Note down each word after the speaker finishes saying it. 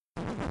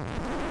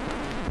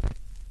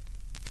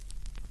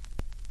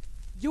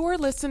You're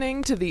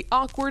listening to the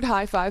Awkward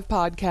High Five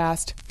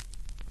podcast.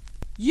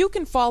 You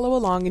can follow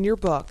along in your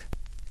book.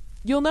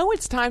 You'll know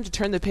it's time to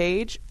turn the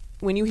page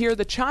when you hear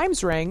the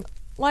chimes ring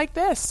like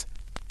this.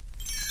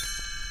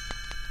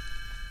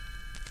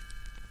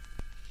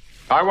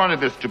 I wanted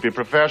this to be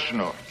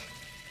professional,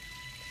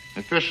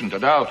 efficient,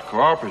 adult,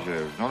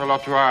 cooperative, not a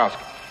lot to ask.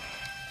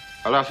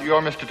 Alas,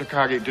 your Mr.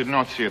 Takagi did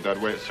not see it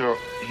that way, so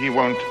he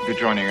won't be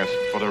joining us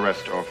for the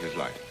rest of his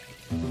life.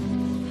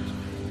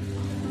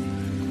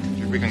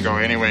 We can go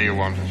anywhere you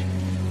want us.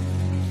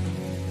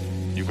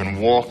 You can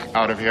walk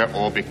out of here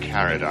or be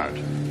carried out.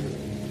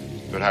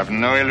 But have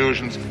no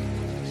illusions.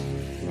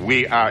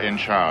 We are in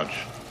charge.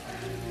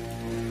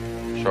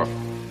 So,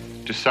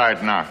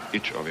 decide now,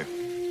 each of you.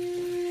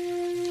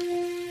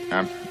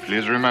 And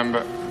please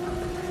remember,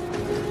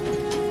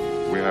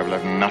 we have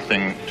left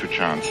nothing to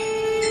chance.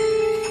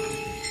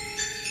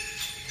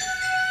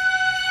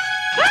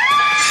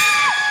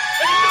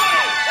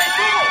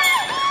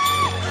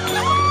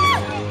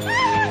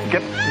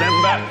 Get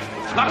them back!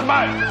 Not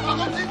mine!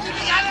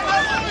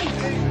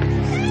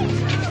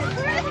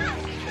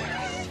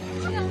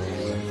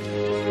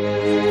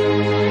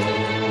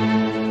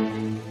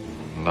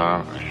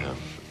 Now I have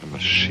a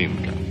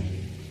machine gun.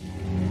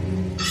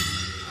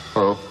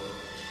 Ho,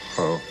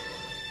 ho,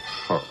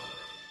 ho.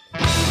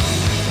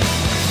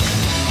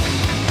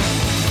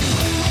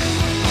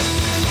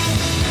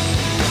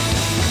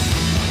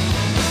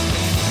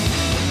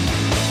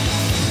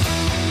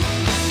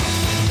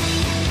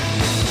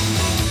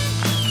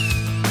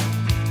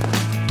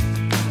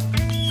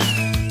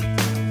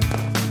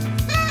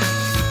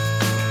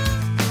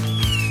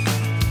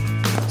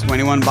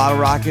 21 bottle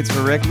rockets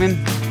for Rickman.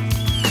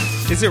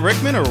 Is it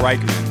Rickman or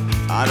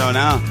Reichman? I don't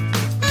know.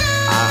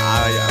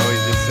 I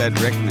always just said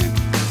Rickman.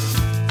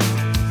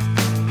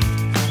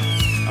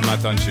 I'm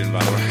not done shooting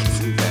bottle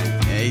rockets. Okay.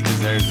 Yeah, he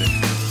deserves it.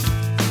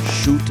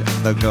 Shoot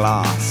the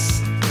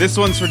glass. This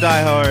one's for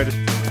Die Hard.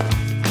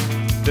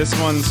 This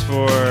one's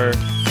for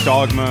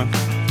Dogma.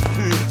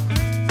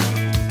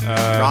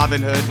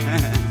 Robin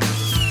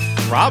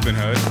Hood. Robin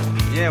Hood?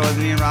 Yeah,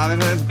 wasn't he in Robin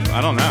Hood?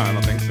 I don't know. I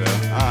don't think so.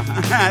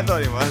 I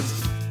thought he was.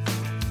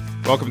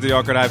 Welcome to the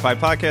Awkward High Five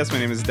podcast. My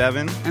name is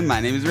Devin. And my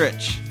name is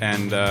Rich.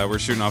 And we're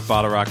shooting off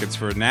bottle rockets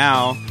for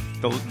now.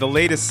 The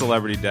latest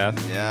celebrity death.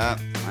 Yeah,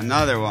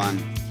 another one.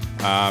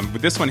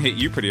 But this one hit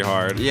you pretty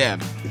hard. Yeah,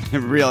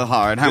 real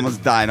hard. I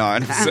almost died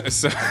hard.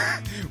 so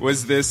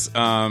was this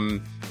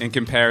in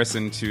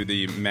comparison to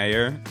the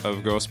mayor of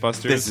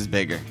Ghostbusters? This is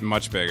bigger.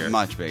 Much bigger.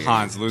 Much bigger.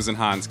 Hans. Losing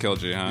Hans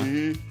killed you, huh?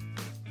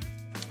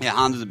 Mm-hmm. Yeah,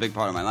 Hans was a big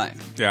part of my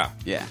life. Yeah.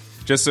 Yeah.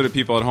 Just so the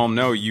people at home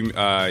know,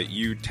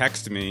 you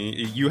text me.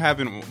 You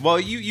haven't. Well,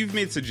 you've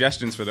made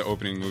suggestions for the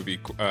opening movie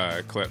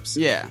clips.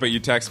 Yeah. But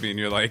you text me and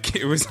you're like,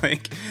 it was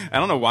like, I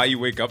don't know why you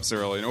wake up so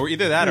early, or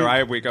either that or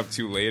I wake up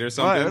too late or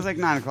something. Well, it was like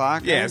 9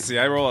 o'clock. Yeah. Right? See,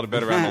 I roll out of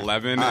bed around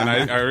 11, and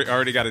I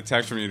already got a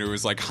text from you, and it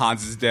was like,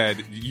 Hans is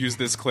dead. Use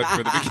this clip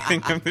for the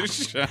beginning of the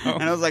show.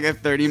 And it was like a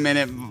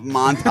 30-minute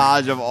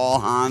montage of all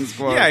Hans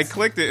quotes. Yeah, I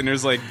clicked it, and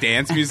there's like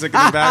dance music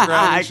in the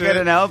background. And I shit.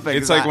 couldn't help it.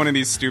 It's like one of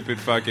these stupid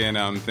fucking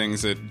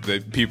things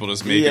that people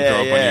just make and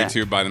throw up on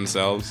YouTube by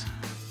themselves.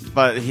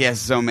 But he has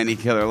so many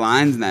killer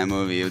lines in that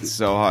movie. It's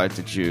so hard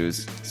to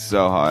choose.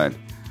 So hard.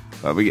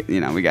 But we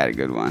got a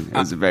good one. It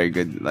was a very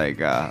good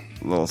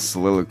little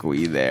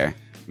soliloquy there.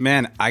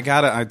 Man,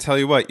 I tell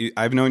you what,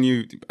 I've known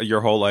you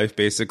your whole life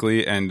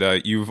basically, and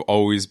you've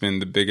always been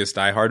the biggest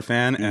Die Hard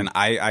fan. And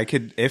I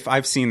could, if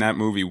I've seen that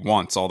movie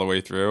once all the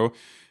way through,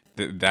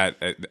 it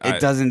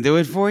doesn't do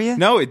it for you?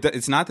 No,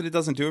 it's not that it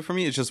doesn't do it for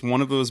me. It's just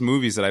one of those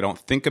movies that I don't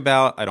think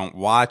about. I don't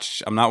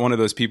watch. I'm not one of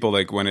those people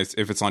like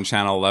if it's on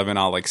Channel 11,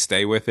 I'll like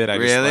stay with it. I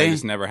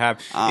just never have.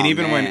 Oh, and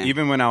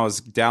even when I was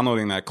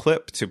downloading that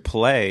clip to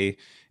play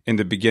in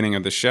the beginning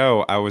of the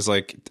show, I was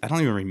like, I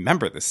don't even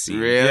remember this scene.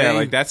 Really? Yeah,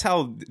 like that's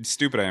how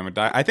stupid I am with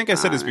Die. I think I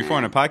said this before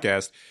in a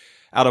podcast.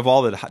 Out of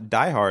all the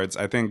Die Hards,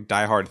 I think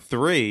Die Hard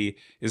 3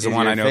 is the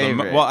one I know the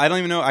most. Well, I don't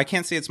even know. I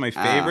can't say it's my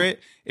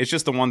favorite. It's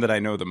just the one that I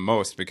know the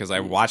most because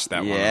I watched that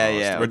one the most.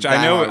 Yeah. Which Die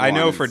I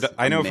know for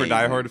amazing.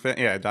 Die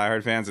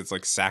Hard fans, it's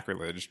like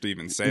sacrilege to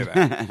even say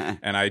that.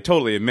 And I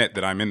totally admit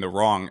that I'm in the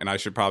wrong and I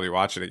should probably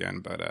watch it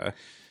again. But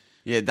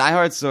yeah, Die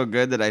Hard's so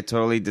good that I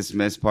totally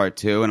dismissed Part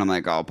 2, and I'm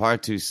like, oh,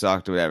 Part 2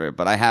 sucked or whatever.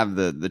 But I have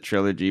the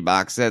trilogy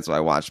box set, so I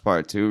watched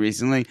Part 2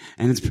 recently,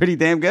 and it's pretty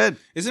damn good.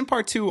 Isn't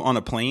Part 2 on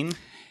a plane?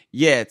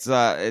 Yeah,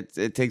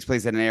 it takes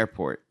place at an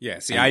airport. Yeah,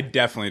 see, I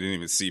definitely didn't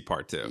even see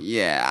Part 2.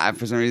 Yeah,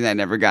 for some reason I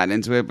never got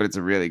into it, but it's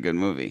a really good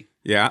movie.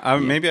 Yeah,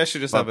 maybe I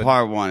should just have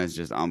Part 1 is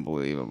just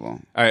unbelievable.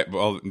 All right,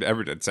 well,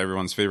 it's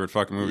everyone's favorite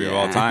fucking movie of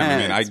all time. I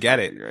mean, I get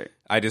it. Great.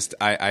 I just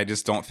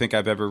don't think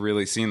I've ever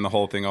really seen the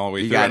whole thing all the way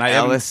through. You got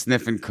Ellis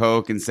sniffing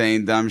coke and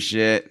saying dumb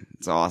shit.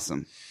 It's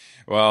awesome.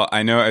 Well,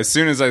 I know as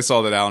soon as I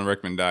saw that Alan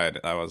Rickman died,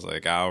 I was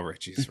like, oh,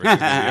 Richie's really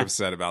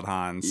upset about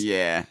Hans.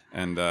 Yeah.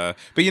 And but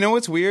you know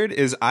what's weird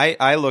is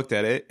I looked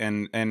at it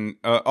and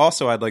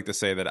also I'd like to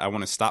say that I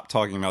want to stop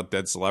talking about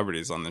dead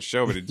celebrities on the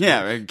show, but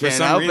for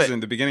some reason,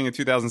 the beginning of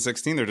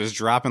 2016, they're just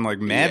dropping like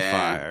mad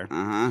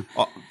fire.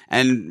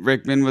 And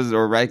Reichman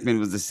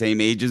was the same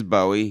age as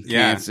Bowie.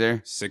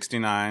 Cancer,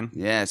 69.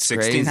 Yeah, it's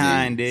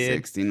 69, crazy. dude.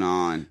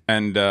 69.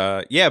 And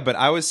but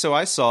I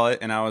saw it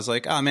and I was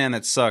like, oh man,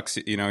 that sucks.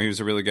 You know, he was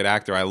a really good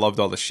actor. I loved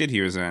all the shit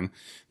he was in.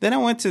 Then I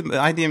went to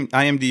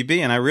IMDb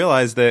and I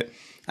realized that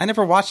I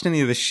never watched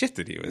any of the shit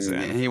that he was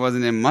in. He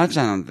wasn't in much,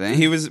 I don't think.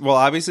 He was, well,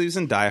 obviously he was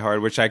in Die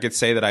Hard, which I could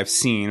say that I've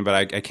seen,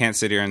 but I can't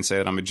sit here and say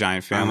that I'm a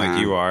giant fan like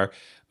you are.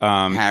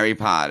 Harry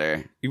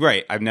Potter.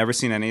 Right. I've never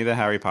seen any of the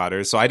Harry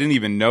Potters, so I didn't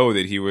even know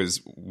that he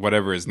was,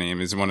 whatever his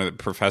name is, one of the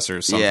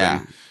professors something.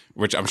 Yeah.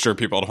 Which I'm sure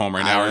people at home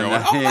right now are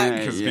going, oh my,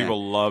 because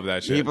people love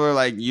that shit. People are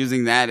like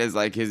using that as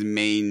like his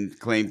main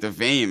claim to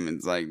fame.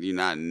 It's like, do you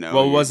not know?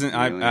 Well, it wasn't,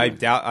 I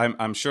doubt,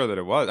 I'm sure that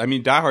it was. I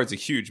mean, Die Hard's a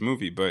huge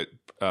movie, but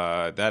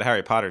that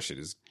Harry Potter shit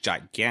is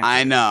gigantic.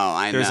 I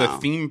know. There's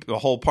a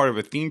whole part of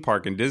a theme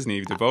park in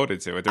Disney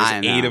devoted to it. There's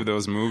 8 of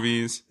those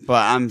movies.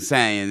 But I'm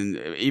saying,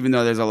 even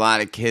though there's a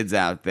lot of kids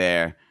out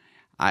there,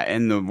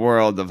 in the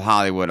world of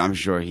Hollywood, I'm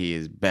sure he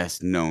is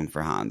best known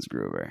for Hans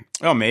Gruber.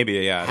 Oh, maybe,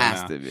 yeah.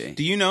 Has to be.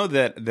 Do you know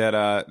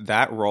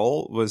that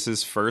role was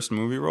his first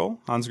movie role,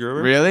 Hans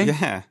Gruber? Really?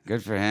 Yeah.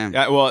 Good for him.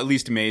 Yeah, well, at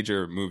least a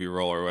major movie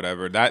role or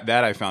whatever. That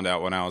I found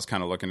out when I was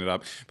kind of looking it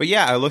up. But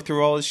yeah, I looked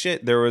through all his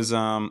shit. There was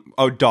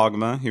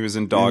Dogma. He was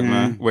in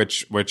Dogma,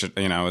 which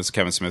you know is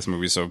Kevin Smith's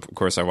movie, so of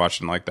course I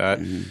watched it like that.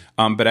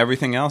 But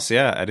everything else,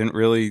 yeah, I couldn't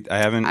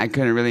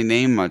really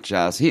name much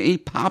else. He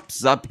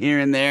pops up here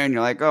and there, and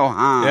you're like, oh,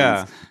 Hans.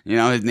 Yeah. You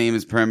know, his name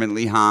is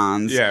permanently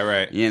Hans. Yeah,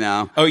 right. You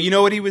know. Oh, you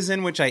know what he was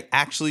in, which I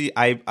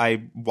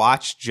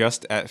watched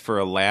just for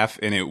a laugh,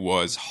 and it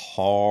was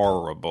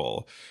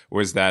horrible.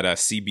 Was that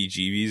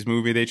CBGB's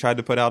movie they tried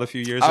to put out a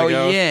few years ago? Oh,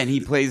 yeah, and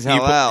he plays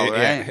Hal-El,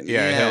 right?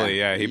 Yeah, Hilly,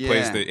 yeah. He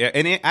plays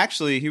and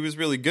he was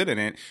really good in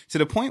it, to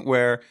the point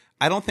where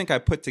I don't think I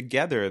put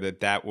together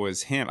that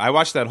was him. I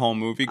watched that whole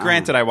movie.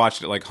 Granted, I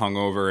watched it like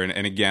hungover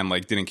and again,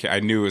 like didn't care. I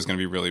knew it was going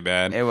to be really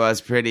bad. It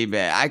was pretty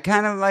bad. I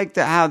kind of liked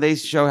how they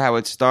show how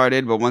it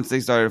started, but once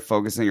they started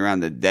focusing around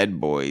the Dead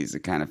Boys,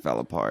 it kind of fell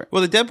apart.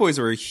 Well, the Dead Boys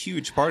were a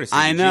huge part of CBGB.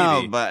 I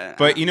know,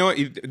 but you know what?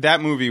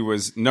 That movie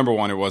was, number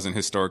one, it wasn't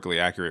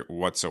historically accurate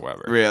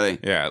whatsoever. Really?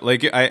 Yeah.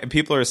 Like,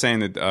 people are saying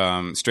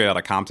that Straight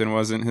Outta Compton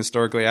wasn't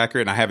historically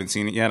accurate, and I haven't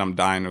seen it yet. I'm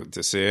dying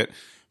to see it.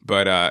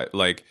 But,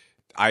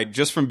 I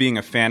just from being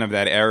a fan of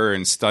that era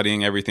and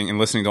studying everything and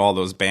listening to all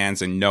those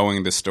bands and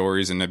knowing the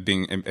stories and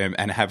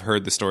have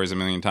heard the stories a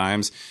million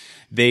times,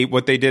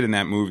 what they did in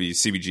that movie,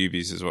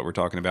 CBGB's is what we're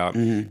talking about,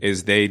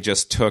 is they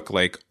just took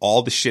like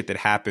all the shit that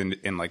happened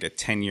in like a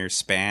 10-year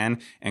span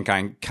and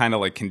kind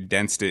of like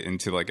condensed it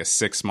into like a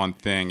 6-month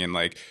thing, and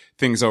like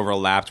things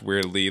overlapped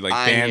weirdly, like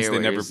bands that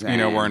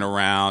never weren't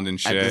around and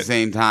shit. At the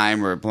same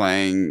time, we're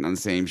playing on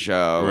the same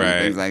show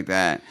and things like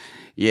that.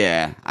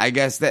 Yeah, I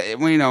guess that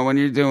when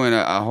you're doing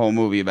a whole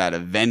movie about a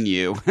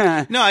venue,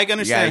 no, I can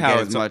understand how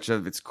get as much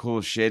of its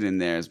cool shit in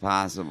there as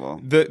possible.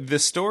 The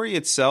story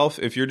itself,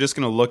 if you're just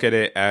going to look at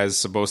it as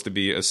supposed to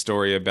be a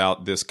story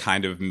about this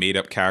kind of made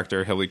up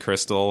character, Hilly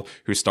Crystal,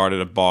 who started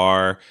a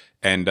bar.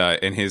 And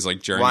his like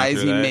journey. Why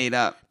is he made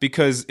up?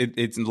 Because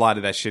it's a lot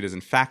of that shit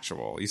isn't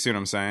factual. You see what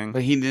I'm saying?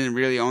 But he didn't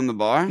really own the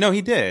bar? No,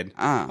 he did.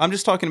 Oh. I'm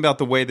just talking about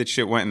the way that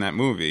shit went in that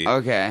movie.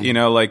 Okay. You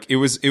know, like it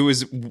was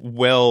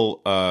well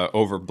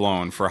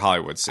overblown for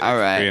Hollywood's sake. All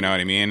right. You know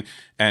what I mean?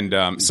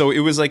 And so it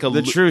was like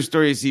the true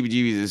story of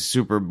CBGB's is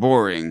super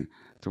boring.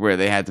 To where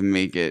they had to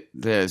make it,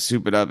 to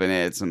soup it up and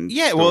add some.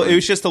 Yeah, story. well, it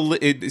was just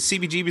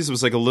CBGB's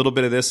was like a little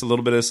bit of this, a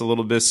little bit of this, a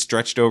little bit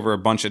stretched over a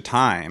bunch of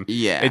time.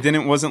 Yeah,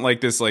 it wasn't like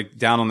this, like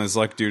down on his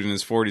luck dude in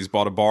his 40s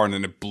bought a bar and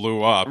then it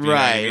blew up. You know what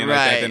I mean? Like,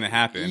 that didn't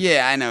happen.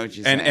 Yeah, I know what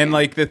you're saying. And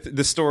like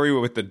the story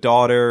with the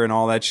daughter and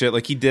all that shit,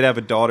 like he did have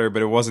a daughter,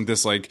 but it wasn't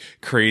this like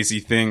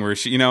crazy thing where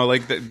she,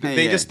 like they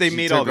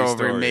made all these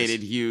stories. And made it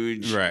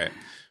huge, right?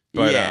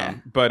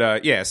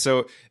 But yeah,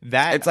 so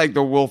that it's like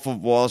the Wolf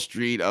of Wall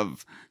Street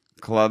of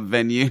club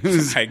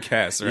venues, I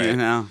guess, right? You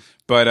know,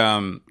 but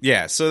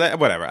yeah. So that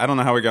whatever. I don't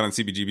know how we got on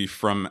CBGB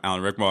from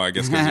Alan Rickman. I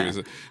guess because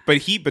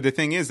he was, but the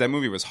thing is, that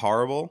movie was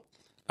horrible.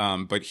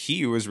 But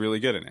he was really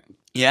good in it.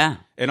 Yeah,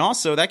 and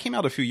also that came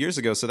out a few years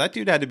ago, so that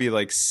dude had to be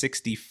like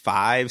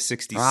 65,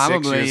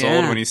 66 years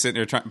old when he's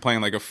sitting there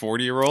playing like a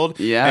 40-year-old.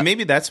 Yeah, and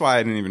maybe that's why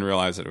I didn't even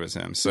realize that it was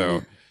him.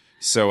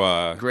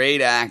 So,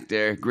 great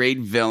actor, great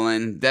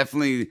villain,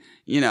 definitely.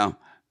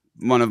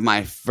 One of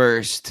my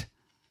first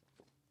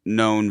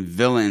known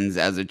villains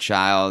as a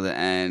child,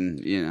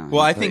 and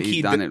well, I think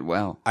he's done it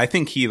well. I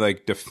think he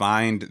like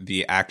defined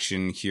the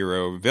action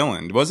hero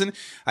villain.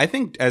 I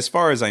think as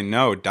far as I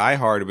know, Die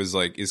Hard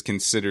is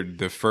considered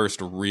the first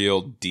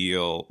real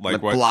deal, like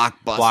the what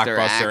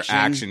blockbuster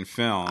action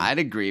film. I'd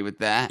agree with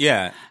that.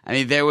 Yeah, I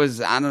mean there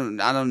was I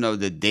don't know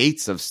the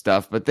dates of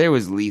stuff, but there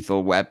was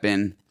Lethal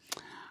Weapon.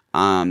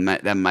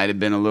 That might have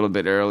been a little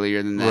bit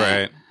earlier than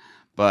that, right?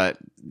 But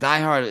Die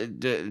Hard,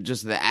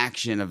 just the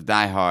action of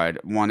Die Hard,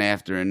 one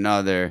after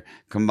another,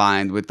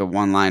 combined with the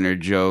one-liner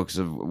jokes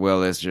of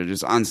Willis, are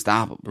just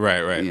unstoppable.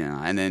 Right. You know,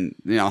 and then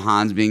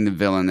Hans being the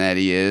villain that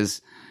he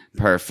is,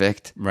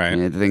 perfect. Right.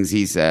 The things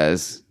he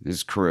says,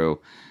 his crew.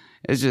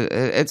 It's just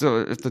it's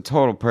a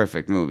total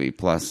perfect movie.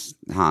 Plus,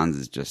 Hans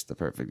is just the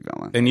perfect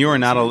villain. And you're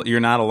not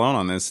alone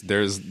on this.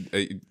 There's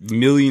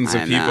millions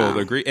of people that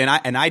agree, and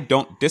I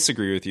don't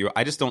disagree with you.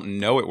 I just don't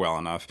know it well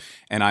enough.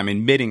 And I'm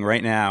admitting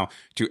right now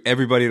to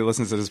everybody that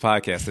listens to this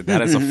podcast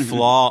that is a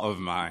flaw of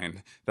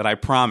mine. That I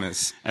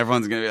promise.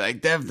 Everyone's gonna be like,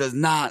 Dev does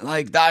not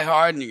like Die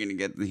Hard, and you're gonna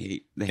get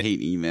the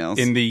hate emails.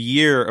 In the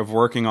year of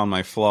working on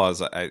my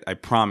flaws, I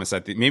promise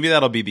maybe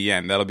that'll be the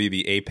end. That'll be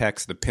the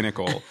apex, the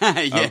pinnacle.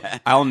 Yeah.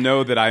 I'll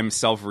know that I'm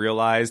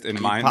self-realized and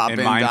mindful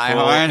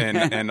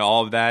and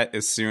all of that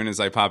as soon as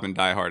I pop in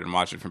Die Hard and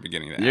watch it from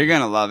beginning to end. You're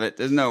gonna love it.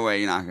 There's no way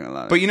you're not gonna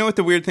love it. But you know what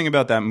the weird thing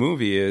about that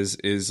movie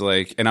is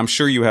like, and I'm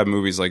sure you have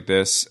movies like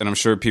this, and I'm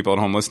sure people at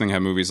home listening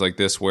have movies like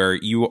this, where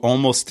you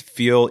almost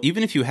feel,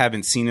 even if you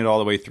haven't seen it all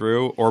the way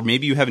through, or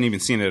maybe you haven't even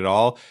seen it at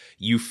all,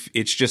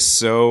 it's just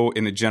so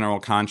in the general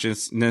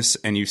consciousness,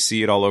 and you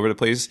see it all over the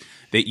place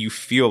that you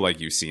feel like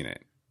you've seen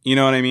it. You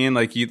know what I mean?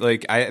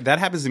 That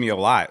happens to me a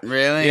lot.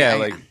 Really?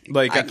 Yeah.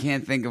 I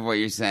can't think of what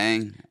you're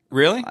saying.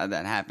 Really?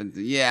 That happens.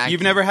 Yeah.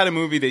 You've never had a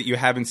movie that you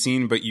haven't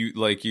seen, but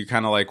you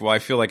kind of like, well, I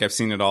feel like I've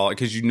seen it all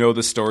because you know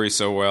the story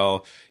so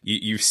well.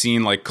 You've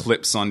seen like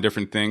clips on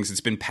different things.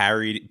 It's been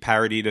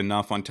parodied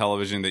enough on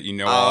television that you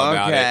know all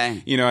about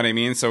it. You know what I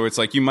mean? So it's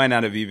like you might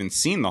not have even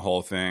seen the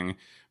whole thing,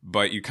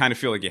 but you kind of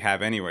feel like you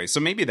have anyway. So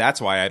maybe that's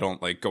why I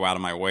don't like go out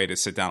of my way to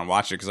sit down and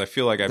watch it, because I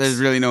feel like there's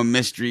really no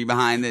mystery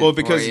behind it. Well,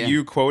 because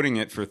you quoting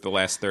it for the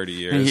last 30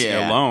 years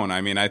alone. I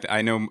mean,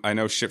 I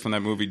know shit from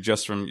that movie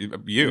just from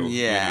you.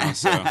 Yeah. You know,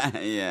 so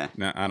yeah.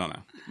 No, I don't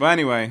know. But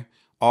anyway,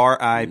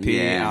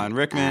 R.I.P. Alan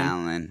Rickman.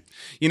 Alan.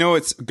 You know,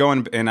 it's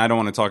going, and I don't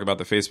want to talk about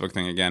the Facebook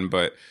thing again,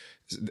 but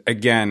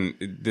again,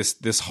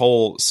 this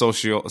whole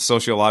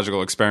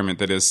sociological experiment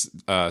that is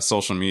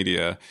social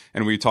media,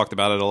 and we talked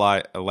about it a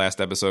lot last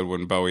episode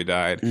when Bowie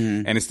died,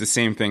 and it's the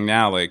same thing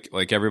now.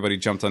 Like everybody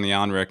jumped on the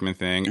Alan Rickman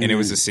thing, and it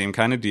was the same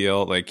kind of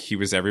deal. Like he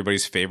was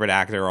everybody's favorite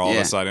actor all of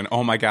a sudden.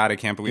 Oh my god, I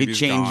can't believe he's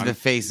changed gone. The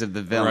face of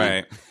the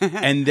villain, right?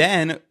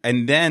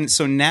 and then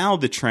so now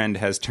the trend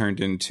has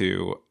turned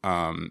into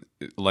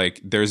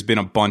like there's been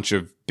a bunch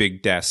of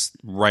big deaths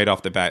right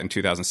off the bat in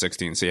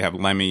 2016. So you have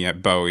Lemmy, you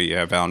have Bowie, you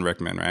have Alan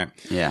Rickman, right?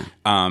 Yeah.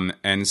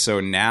 And so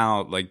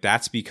now like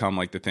that's become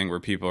like the thing where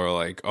people are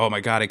like, oh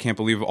my god, I can't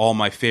believe all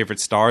my favorite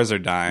stars are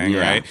dying,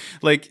 right?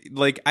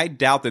 Like I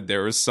doubt that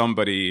there was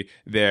somebody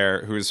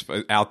there who's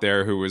out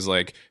there who was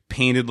like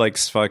painted like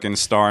fucking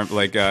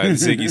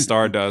Ziggy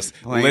Stardust,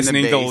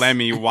 listening to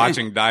Lemmy,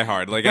 watching Die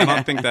Hard. Like I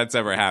don't think that's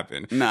ever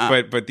happened.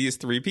 Nah. But these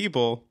three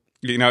people.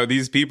 You know,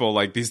 these people,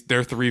 like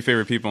their three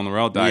favorite people in the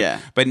world died. Yeah.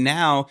 But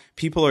now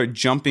people are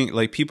jumping,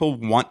 like people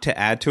want to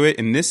add to it.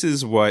 And this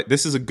is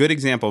a good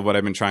example of what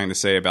I've been trying to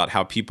say about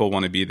how people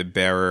want to be the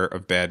bearer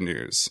of bad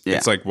news. Yeah.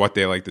 It's like what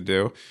they like to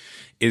do.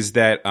 Is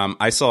that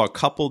I saw a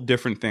couple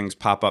different things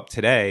pop up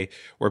today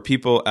where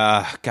people,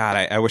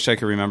 I wish I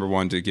could remember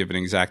one to give an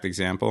exact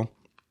example.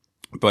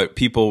 But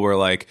people were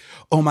like,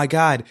 oh my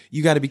God,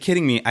 you got to be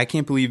kidding me. I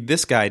can't believe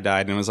this guy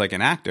died. And it was like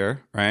an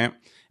actor, right?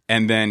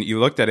 And then you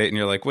looked at it and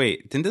you're like,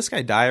 wait, didn't this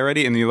guy die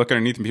already? And then you look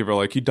underneath and people are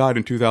like, he died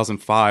in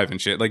 2005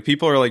 and shit. Like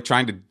people are like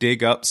trying to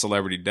dig up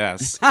celebrity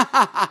deaths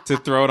to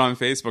throw it on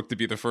Facebook to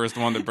be the first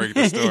one to break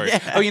the story.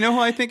 Yeah. Oh, you know who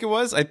I think it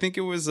was? I think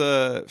it was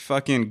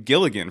fucking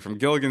Gilligan from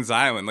Gilligan's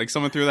Island. Like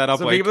someone threw that up.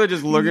 So like people are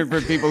just looking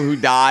for people who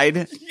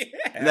died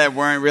that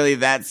weren't really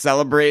that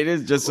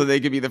celebrated just so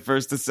they could be the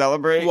first to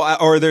celebrate. Well,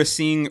 or they're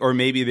seeing, or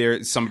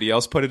maybe somebody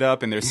else put it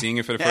up and they're seeing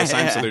it for the first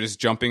time. So they're just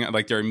jumping,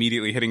 like they're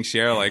immediately hitting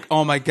share. Like,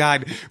 oh my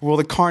God, will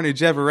the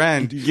carnage ever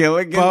end?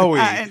 Gilligan Bowie,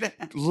 died.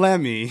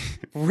 Lemmy,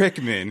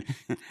 Rickman,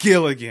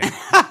 Gilligan.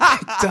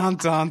 Dun,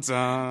 dun,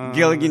 dun.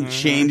 Gilligan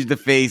changed the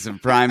face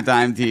of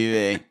primetime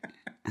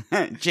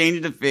TV.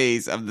 Changed the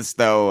face of the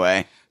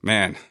stowaway.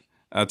 Man,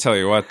 I'll tell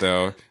you what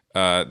though.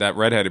 That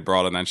redheaded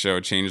broad on that show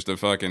changed the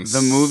fucking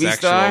movie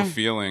sexual star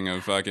feeling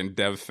of fucking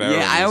Dev Farrow.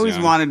 Yeah, I always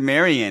wanted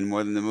Marianne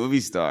more than the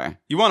movie star.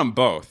 You want them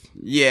both.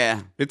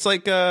 Yeah. It's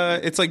like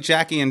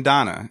Jackie and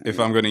Donna, if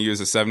I'm going to use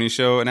a 70s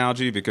show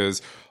analogy,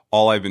 because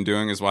all I've been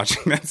doing is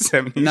watching that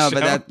 70s show. No,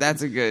 but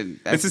that's a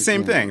good... It's the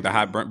same thing, the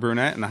hot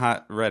brunette and the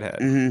hot redhead.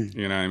 Mm-hmm.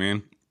 You know what I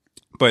mean?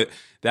 But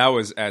that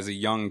was, as a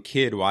young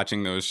kid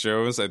watching those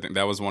shows, I think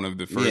that was one of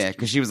the first... Yeah,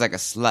 because she was like a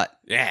slut.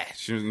 Yeah,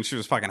 she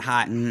was fucking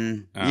hot.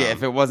 Mm-hmm. Yeah,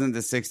 if it wasn't the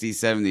 60s,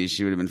 70s,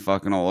 she would have been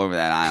fucking all over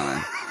that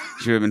island.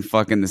 She would have been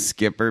fucking the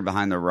skipper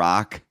behind the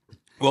rock.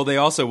 Well, they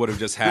also would have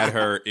just had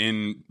her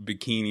in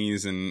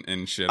bikinis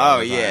and shit.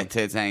 Oh, yeah,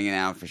 tits hanging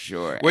out for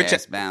sure.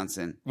 Ass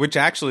bouncing. Which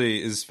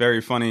actually is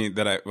very funny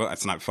well,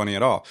 that's not funny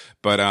at all.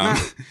 But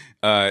I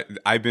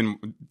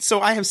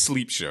have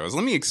sleep shows.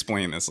 Let me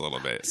explain this a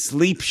little bit.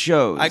 Sleep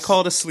shows. I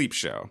call it a sleep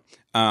show.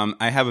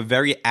 I have a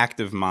very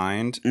active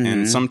mind,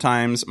 and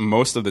sometimes,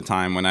 most of the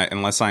time,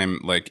 unless I'm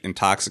like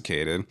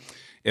intoxicated,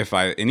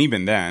 and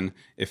even then,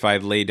 if I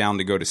lay down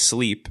to go to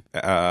sleep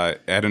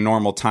at a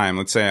normal time,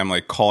 let's say I'm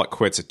like call it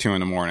quits at 2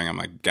 a.m, I'm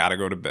like gotta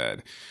go to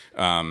bed,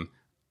 and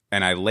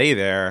I lay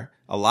there.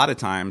 A lot of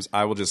times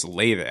I will just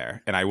lay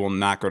there and I will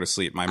not go to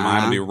sleep. My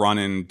mind will be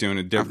running, doing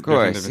a different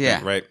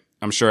thing, right?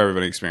 I'm sure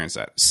everybody experienced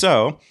that.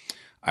 So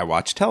I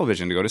watch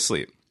television to go to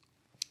sleep.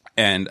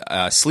 And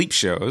sleep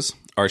shows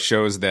are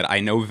shows that I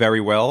know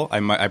very well.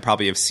 I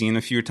probably have seen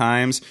a few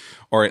times,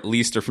 or at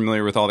least are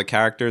familiar with all the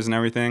characters and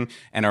everything,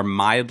 and are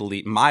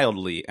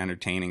mildly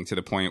entertaining to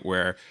the point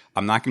where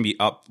I'm not going to be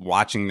up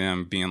watching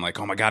them being like,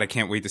 oh my God, I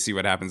can't wait to see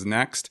what happens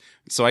next.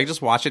 So I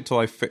just watch it till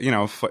I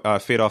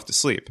fade off to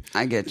sleep.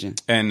 I get you.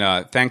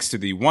 And thanks to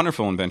the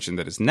wonderful invention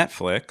that is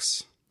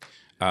Netflix,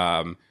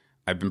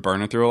 I've been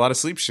burning through a lot of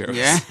sleep shows.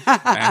 Yeah.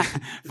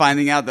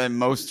 Finding out that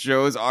most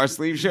shows are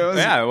sleep shows.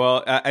 Yeah.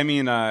 Well, I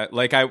mean,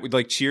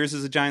 like Cheers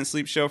is a giant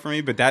sleep show for me,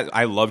 but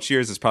I love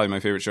Cheers. It's probably my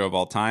favorite show of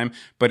all time,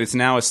 but it's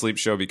now a sleep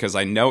show because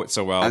I know it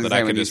so well that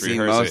I could just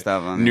rehearse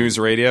it. News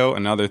Radio,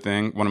 another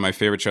thing, one of my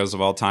favorite shows of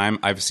all time.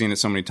 I've seen it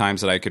so many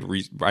times that I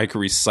could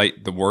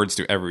recite the words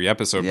to every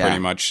episode pretty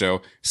much.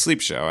 So sleep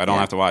show. I don't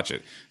have to watch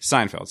it.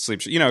 Seinfeld, sleep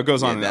show. It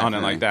goes on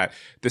and like that.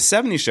 The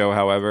 70s show,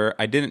 however,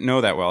 I didn't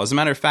know that well. As a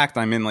matter of fact,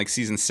 I'm in like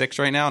season 6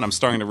 right now, and I'm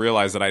starting to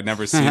realize that I'd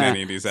never seen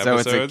any of these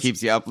episodes. So it's a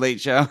keeps you up late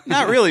show?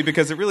 Not really,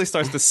 because it really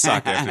starts to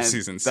suck after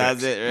season 6.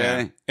 Does it really?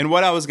 Yeah. And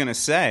what I was going to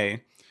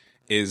say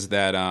is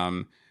that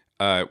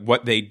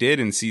what they did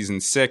in season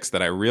 6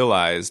 that I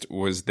realized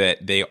was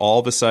that they all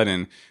of a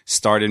sudden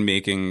started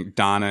making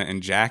Donna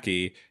and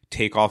Jackie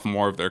take off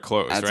more of their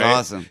clothes. That's right?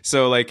 awesome.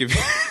 So like if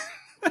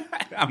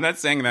I'm not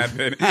saying that,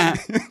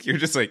 but you're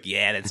just like,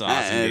 yeah, that's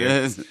awesome. It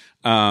is.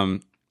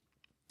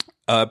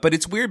 But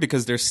it's weird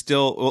because they're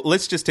still. Well,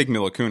 let's just take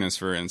Mila Kunis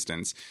for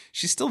instance.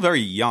 She's still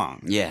very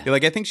young. Yeah.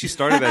 Like I think she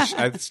started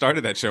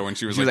that show when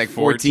she was like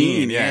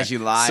 14. Yeah, she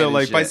lied. So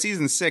like shit. by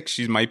season 6,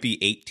 she might be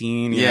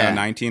 18,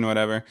 19,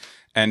 whatever.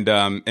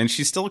 And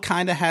she still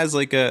kind of has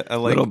like a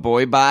little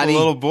boy body. A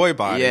little boy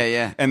body. Yeah,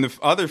 yeah. And the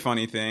other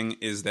funny thing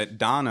is that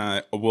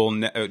Donna will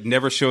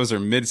never shows her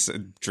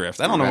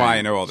midriff. I don't know why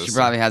I know all this. She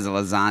probably has a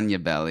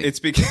lasagna belly. It's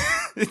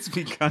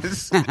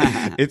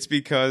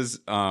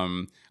because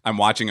I'm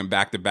watching them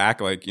back to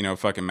back, like,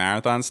 fucking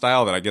marathon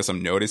style, that I guess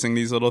I'm noticing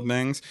these little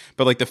things.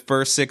 But like the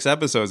first 6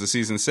 episodes of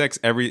season 6,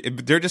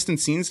 they're just in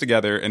scenes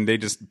together and they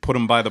just put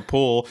them by the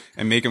pool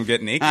and make them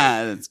get naked.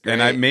 That's great.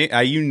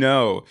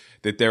 And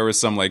that there was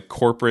some like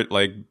corporate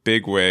like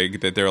bigwig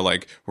that they're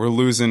like, we're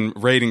losing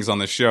ratings on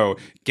the show.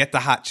 Get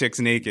the hot chicks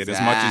naked as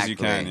much as you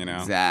can,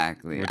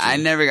 Exactly. I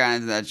never got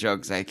into that show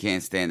because I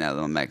can't stand that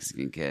little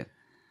Mexican kid.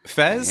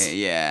 Fez?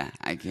 Yeah,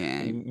 I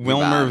can't.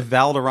 Wilmer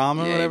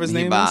Valderrama, whatever his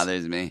name is. He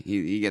bothers me.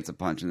 He gets a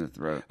punch in the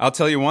throat. I'll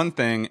tell you one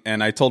thing,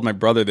 and I told my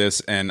brother this,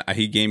 and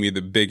he gave me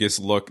the biggest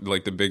look,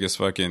 like the biggest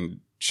fucking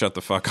shut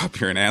the fuck up,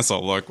 you're an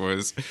asshole look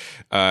was,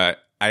 I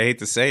hate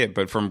to say it,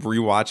 but from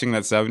rewatching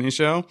that 70s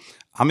show,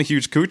 I'm a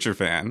huge Kutcher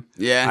fan.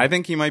 Yeah. I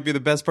think he might be the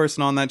best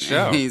person on that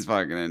show. He's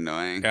fucking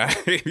annoying.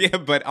 Yeah,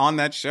 but on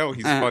that show,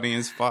 he's funny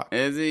as fuck.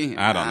 Is he?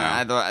 I don't know.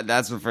 I thought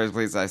that's the first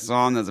place I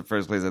saw him. That's the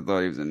first place I thought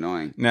he was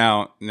annoying.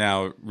 Now,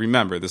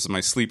 remember, this is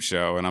my sleep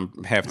show, and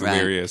I'm half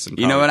delirious. Right.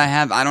 You know what I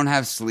have? I don't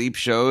have sleep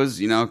shows,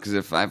 because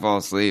if I fall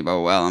asleep,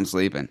 oh, well, I'm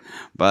sleeping.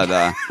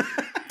 But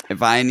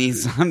if I need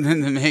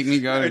something to make me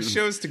go it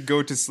shows to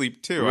go to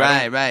sleep too.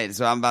 Right.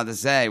 So I'm about to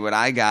say, what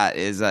I got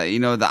is,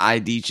 the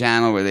ID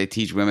channel where they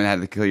teach women how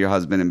to kill your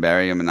husband and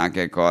bury him and not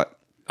get caught.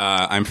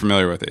 I'm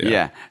familiar with it.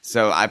 Yeah.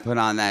 So I put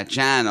on that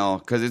channel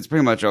because it's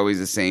pretty much always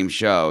the same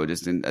show,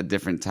 just in a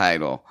different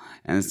title.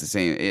 And it's the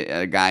same.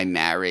 A guy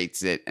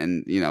narrates it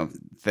and,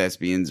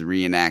 thespians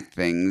reenact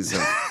things.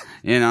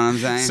 You know what I'm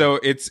saying? So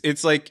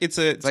it's like a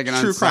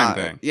true crime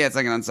thing. Yeah, it's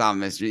like an unsolved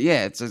mystery.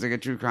 Yeah, it's like a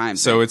true crime thing.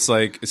 So it's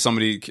like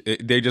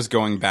they're just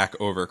going back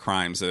over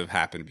crimes that have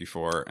happened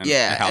before. And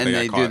how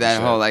they do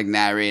that whole like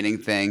narrating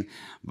thing.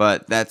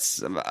 But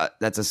that's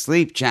a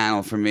sleep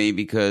channel for me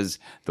because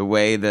the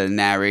way the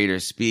narrator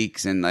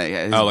speaks and like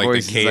his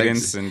voice the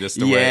cadence and just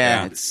the way.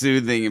 Yeah, it's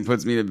soothing and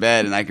puts me to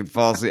bed and I can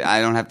fall asleep.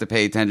 I don't have to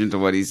pay attention to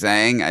what he's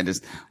saying. I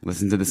just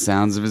listen to the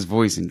sounds of his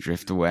voice and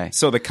drift away.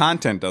 So the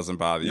content doesn't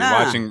bother you.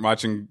 Nah.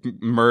 Watching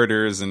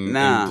murders and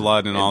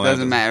blood and all that. It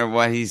doesn't matter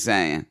what he's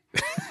saying.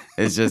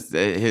 It's just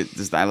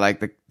I like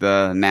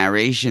the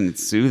narration.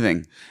 It's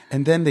soothing.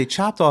 And then they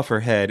chopped off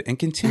her head and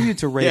continued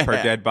to rape her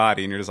dead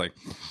body, and you're just like.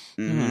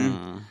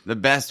 Mm-hmm. The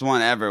best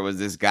one ever was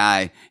this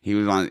guy. He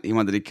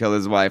wanted to kill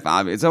his wife.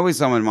 It's always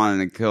someone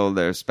wanting to kill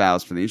their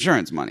spouse for the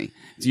insurance money.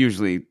 It's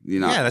usually,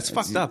 Yeah, that's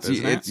fucked up,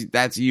 isn't it?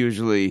 That's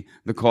usually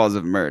the cause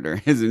of murder,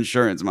 his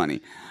insurance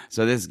money.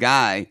 So this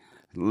guy,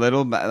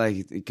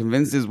 he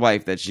convinced his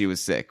wife that she was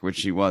sick, which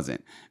she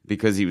wasn't,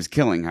 because he was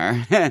killing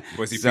her.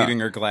 Was he feeding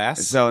her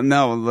glass? So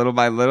no, little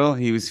by little,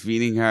 he was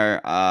feeding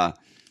her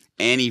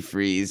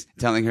antifreeze,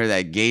 telling her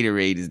that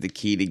Gatorade is the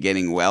key to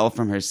getting well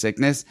from her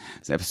sickness.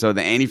 So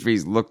the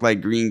antifreeze looked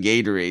like green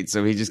Gatorade,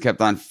 so he just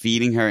kept on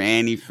feeding her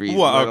antifreeze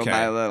little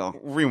by little.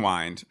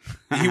 Rewind.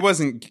 He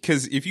wasn't,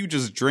 because if you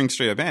just drink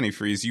straight up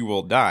antifreeze, you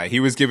will die. He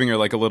was giving her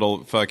like a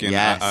little fucking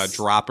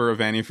dropper of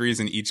antifreeze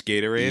in each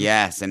Gatorade.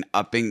 Yes, and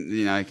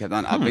he kept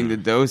on upping the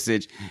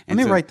dosage. Let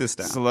me write this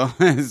down.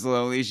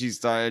 Slowly, she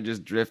started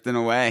just drifting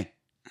away.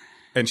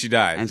 And she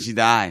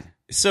died.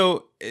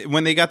 So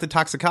when they got the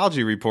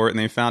toxicology report and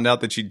they found out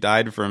that she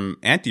died from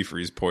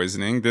antifreeze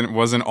poisoning, then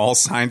wasn't all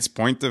signs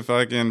point to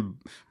fucking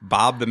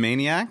Bob the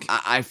Maniac?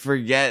 I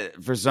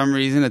forget. For some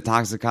reason, the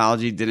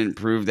toxicology didn't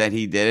prove that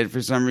he did it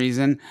for some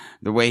reason.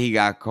 The way he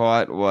got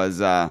caught was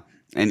an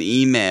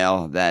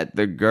email that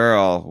the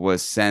girl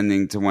was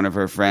sending to one of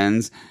her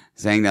friends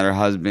saying that her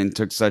husband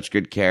took such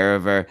good care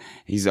of her.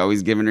 He's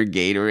always giving her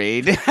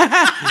Gatorade.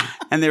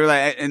 And they were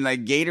like, and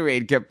like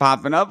Gatorade kept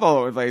popping up all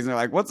over the place. And they're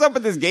like, what's up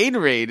with this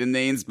Gatorade? And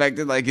they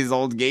inspected like his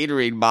old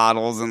Gatorade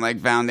bottles and like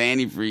found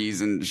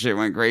antifreeze and shit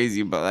went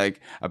crazy. But like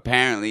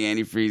apparently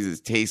antifreeze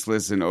is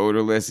tasteless and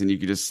odorless and you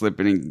could just slip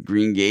it in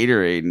green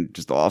Gatorade and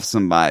just off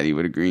somebody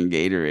with a green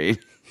Gatorade.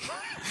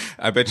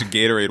 I bet you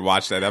Gatorade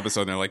watched that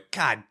episode and they're like,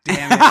 God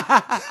damn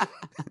it.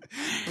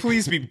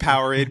 Please be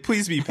Powerade.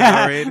 Please be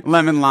Powerade.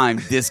 Lemon lime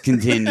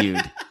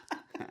discontinued.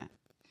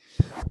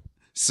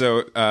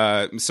 So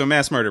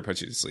mass murder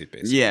puts you to sleep,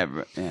 basically.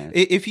 Yeah.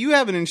 If you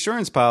have an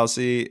insurance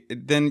policy,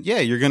 then yeah,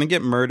 you're gonna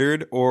get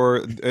murdered,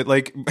 or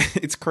like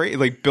it's crazy.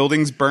 Like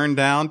buildings burn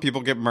down,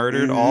 people get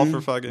murdered, all for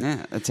fucking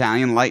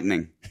Italian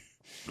lightning.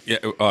 Yeah.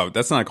 Oh,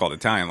 that's not called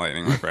Italian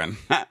lightning, my friend.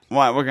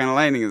 What kind of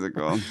lightning is it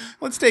called?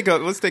 Let's take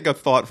a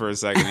thought for a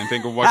second and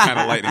think of what kind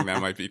of lightning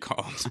that might be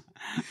called.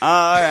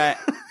 All right.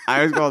 I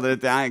always called it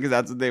Italian because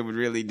that's what they would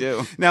really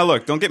do. Now,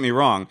 look, don't get me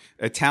wrong.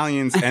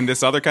 Italians and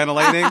this other kind of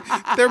lightning,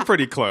 they're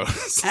pretty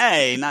close.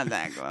 Hey, not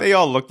that close. They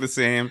all look the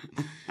same.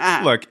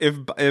 Look,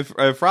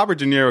 if Robert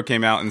De Niro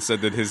came out and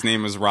said that his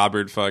name was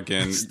Robert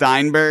fucking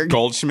Steinberg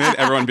Goldschmidt,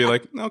 everyone would be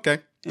like, okay.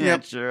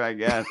 Yeah, sure, I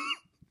guess.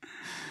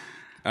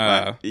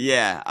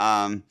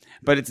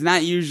 But it's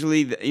not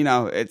usually,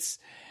 it's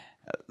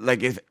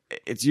like if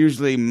it's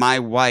usually my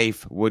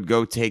wife would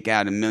go take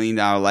out $1 million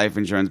life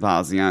insurance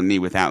policy on me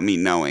without me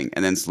knowing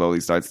and then slowly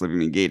start slipping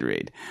me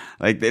Gatorade.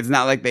 Like, it's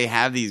not like they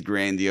have these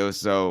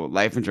grandiose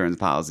life insurance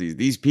policies.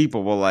 These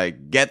people will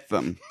like get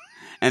them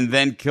and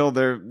then kill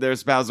their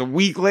spouse a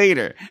week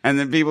later. And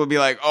then people will be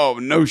like, oh,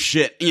 no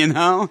shit,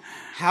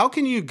 How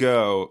can you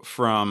go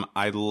from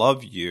I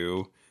love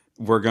you,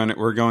 we're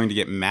going to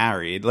get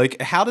married?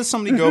 Like, how does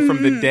somebody go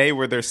from the day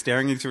where they're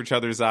staring into each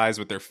other's eyes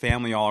with their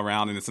family all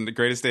around and it's the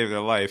greatest day of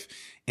their life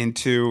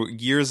into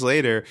years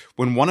later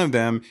when one of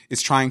them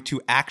is trying to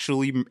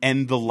actually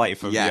end the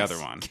life of the other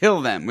one?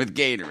 Kill them with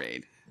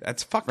Gatorade.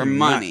 That's fucking for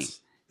money. Nuts.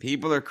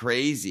 People are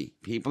crazy.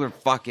 People are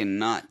fucking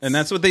nuts. And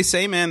that's what they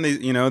say, man. They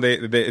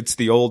it's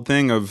the old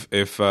thing of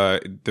if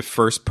the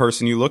first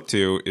person you look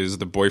to is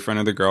the boyfriend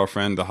or the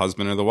girlfriend, the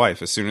husband or the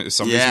wife. As soon as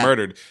somebody's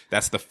murdered,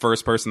 that's the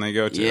first person they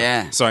go to.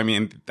 Yeah. So, I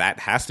mean, that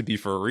has to be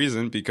for a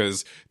reason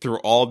because through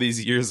all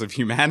these years of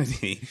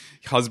humanity,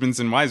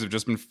 husbands and wives have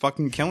just been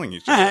fucking killing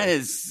each other. That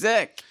is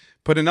sick.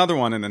 Put another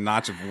one in the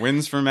notch of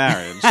wins for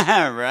marriage.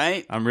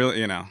 Right? I'm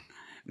really,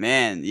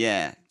 Man,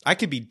 yeah. I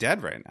could be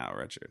dead right now,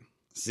 Richard.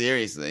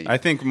 Seriously. I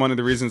think one of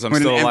the reasons I'm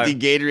with still alive. With an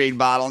empty Gatorade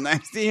bottle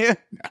next to you?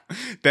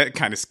 That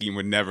kind of scheme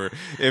would never.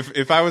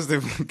 If I was to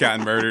have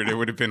gotten murdered, it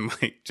would have been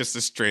like just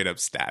a straight up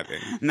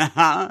stabbing.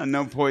 Nah,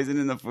 no poison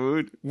in the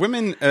food.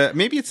 Women,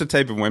 maybe it's the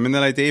type of women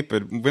that I date,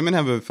 but women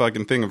have a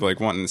fucking thing of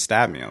like wanting to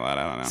stab me a lot.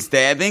 I don't know.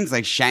 Stabbings?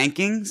 Like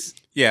shankings?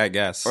 Yeah, I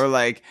guess. Or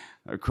like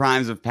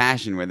crimes of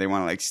passion where they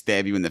want to like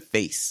stab you in the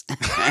face.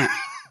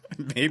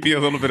 Maybe a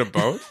little bit of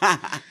both.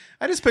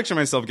 I just picture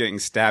myself getting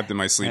stabbed in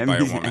my sleep by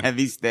a woman.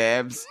 Heavy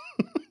stabs.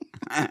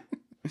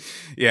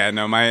 Yeah,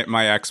 no,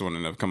 my ex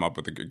wouldn't have come up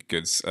with the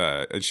good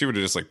she would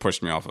have just like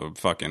pushed me off of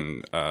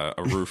fucking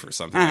a roof or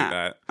something like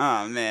that.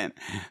 Oh man,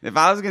 if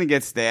I was gonna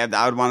get stabbed,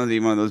 I would want to be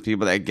one of those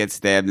people that get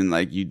stabbed and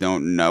like you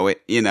don't know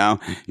it.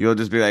 You'll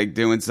just be like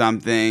doing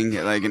something,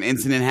 like an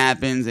incident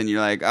happens, and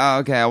you're like, oh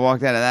okay, I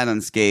walked out of that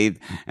unscathed,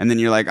 and then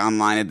you're like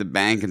online at the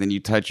bank, and then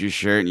you touch your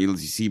shirt and you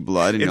see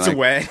blood, and it's you're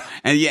like, away,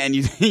 and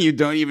you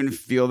don't even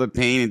feel the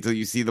pain until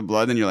you see the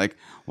blood, and you're like,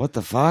 what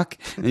the fuck?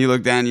 And you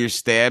look down, and you're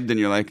stabbed, and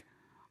you're like,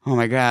 oh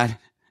my God.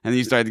 And then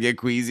you start to get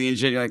queasy and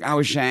shit. You're like, I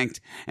was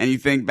shanked. And you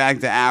think back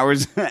to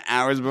hours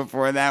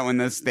before that when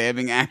the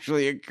stabbing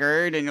actually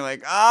occurred. And you're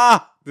like,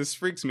 this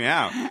freaks me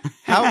out.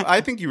 How?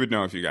 I think you would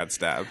know if you got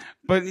stabbed.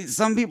 But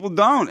some people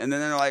don't. And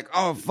then they're like,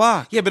 oh,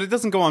 fuck. Yeah, but it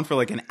doesn't go on for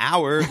like an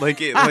hour.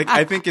 Like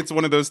I think it's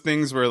one of those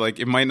things where like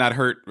it might not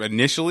hurt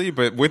initially,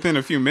 but within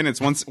a few minutes,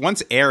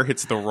 once air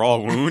hits the raw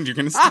wound, you're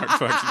going to start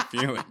fucking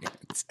feeling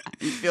it.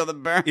 You feel the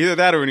burn. Either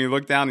that or when you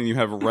look down and you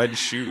have red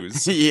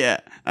shoes. Yeah,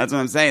 that's what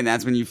I'm saying.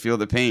 That's when you feel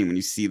the pain, when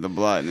you see the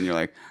blood. And you're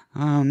like,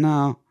 oh,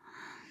 no.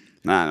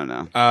 I don't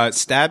know.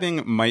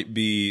 Stabbing might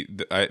be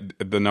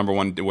the number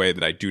one way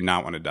that I do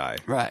not want to die.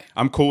 Right.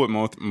 I'm cool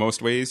with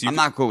most ways. I'm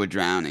not cool with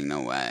drowning.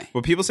 No way.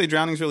 Well, people say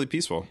drowning is really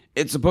peaceful.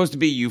 It's supposed to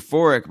be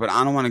euphoric, but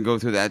I don't want to go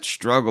through that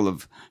struggle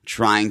of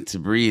trying to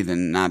breathe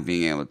and not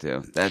being able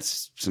to.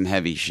 That's some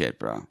heavy shit,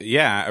 bro.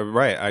 Yeah,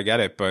 right. I get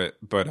it, but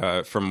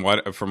from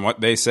what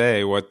they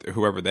say,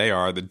 whoever they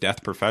are, the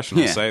death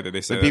professionals say the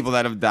that people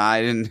that have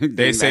died and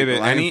they say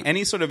that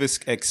any sort of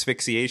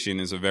asphyxiation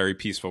is a very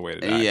peaceful way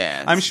to die.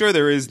 Yeah, I'm sure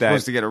there is that.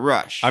 Supposed to get a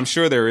rush. I'm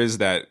sure there is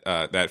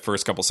that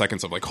first couple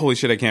seconds of like, holy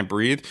shit, I can't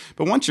breathe.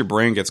 But once your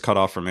brain gets cut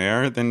off from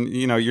air, then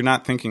you're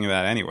not thinking of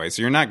that anyway.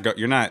 So you're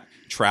not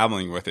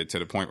traveling with it to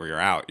the point where you're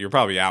out. You're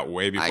probably out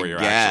way before you're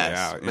actually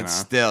out. But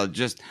still,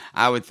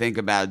 I would think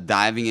about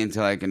diving into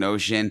like an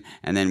ocean,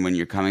 and then when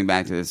you're coming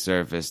back to the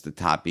surface, the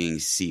top being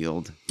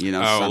sealed.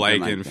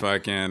 Like in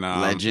fucking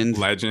Legend.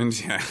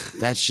 Yeah,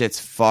 that shit's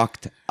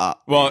fucked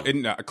up. Well,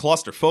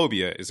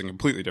 claustrophobia is a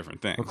completely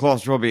different thing. But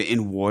claustrophobia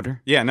in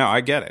water. Yeah, no,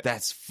 I get it.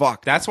 That's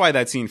fucked. That's why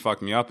that scene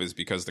fucked me up, is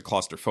because the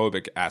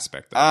claustrophobic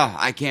aspect of it.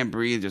 I can't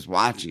breathe just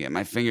watching it.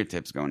 My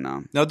fingertips go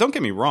numb. No, don't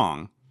get me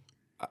wrong.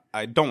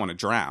 I don't want to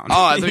drown.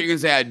 Oh, I thought you were going to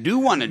say I do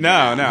want to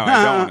drown. No,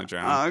 I don't want to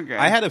drown. Oh, okay.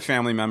 I had a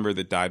family member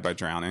that died by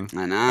drowning.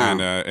 I know.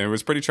 And it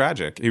was pretty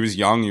tragic. He was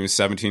young. He was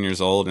 17 years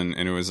old, and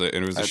it was a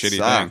shitty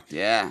sucked. thing.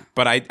 Yeah.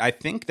 But I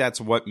think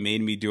that's what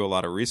made me do a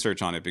lot of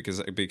research on it,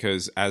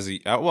 because as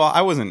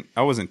I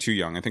wasn't too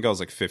young. I think I was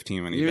like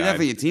 15 when he died. You were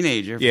definitely a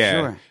teenager, for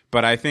sure.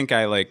 But I think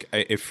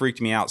it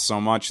freaked me out so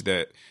much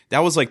that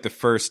was like the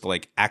first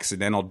like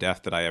accidental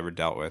death that I ever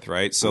dealt with,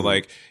 right? So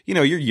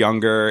you're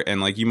younger, and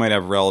like you might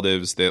have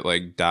relatives that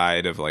like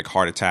died of like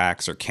heart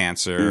attacks or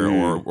cancer,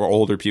 or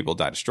older people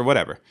died of stroke,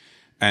 whatever.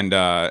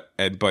 Or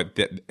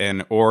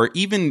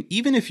even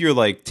if you're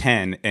like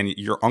 10 and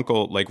your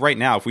uncle, like right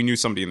now, if we knew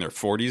somebody in their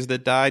 40s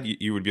that died,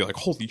 you would be like,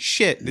 holy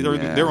shit,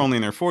 they're only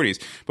in their 40s.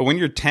 But when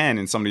you're 10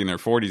 and somebody in their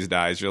 40s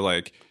dies, you're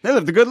like, they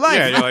lived a good life.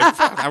 Yeah, you're like,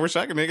 fuck, I wish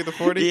I could make it to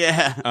 40.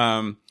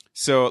 Yeah.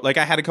 So like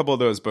I had a couple of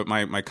those, but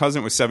my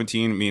cousin was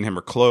 17. Me and him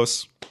were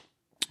close.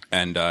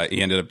 And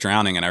he ended up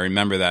drowning, and I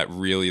remember that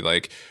really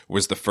like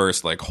was the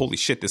first like, holy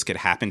shit, this could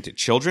happen to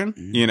children,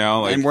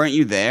 And weren't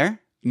you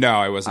there? No,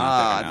 I wasn't.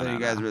 I thought you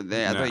guys were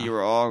there. I thought you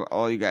were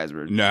all you guys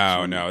were.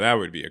 No, that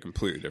would be a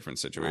completely different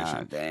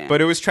situation. Damn.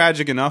 But it was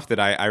tragic enough that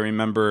I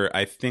remember,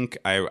 I think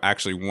I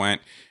actually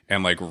went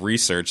and like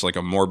researched like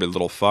a morbid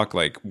little fuck,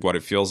 like what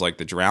it feels like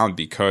to drown,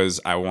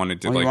 because I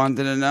wanted to you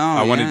wanted to know.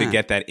 I wanted to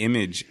get that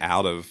image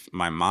out of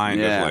my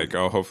mind of like,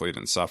 oh, hopefully it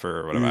didn't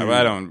suffer or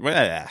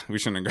whatever. We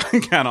shouldn't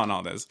have gone on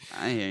all this.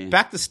 I hear you.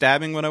 Back to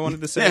stabbing, what I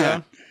wanted to say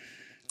though,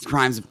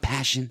 crimes of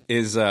passion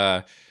is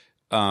the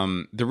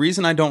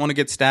reason I don't want to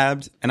get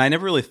stabbed, and I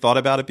never really thought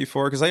about it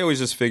before, because I always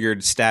just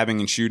figured stabbing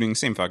and shooting,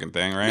 same fucking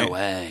thing, right? No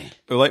way.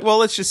 But like, well,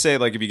 let's just say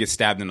like if you get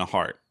stabbed in the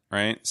heart,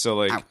 right? So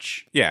like,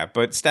 ouch. Yeah,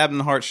 but stabbed in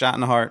the heart, shot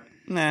in the heart,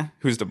 nah,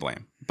 who's to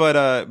blame? But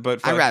I'd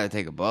rather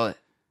take a bullet.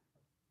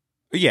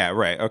 Yeah,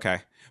 right,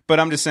 okay. But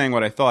I'm just saying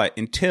what I thought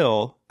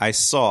until I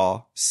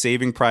saw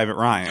Saving Private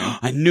Ryan.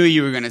 I knew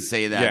you were gonna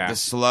say that. Yeah. The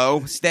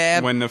slow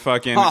stab when the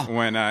fucking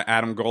when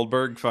Adam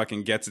Goldberg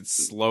fucking gets it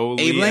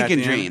slowly. Abe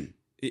Lincoln Dream.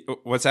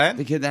 What's that?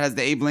 The kid that has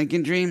the Abe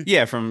Lincoln Dream?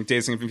 Yeah, from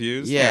Dazed and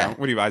Confused. Yeah.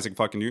 What are you, Isaac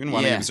fucking Newton?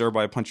 Why don't you observe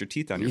why I punch your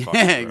teeth down your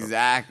fucking throat?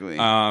 Exactly.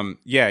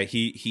 Yeah,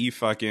 he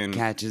fucking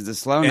catches the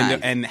slow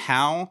knife. And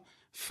how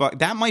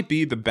that might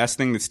be the best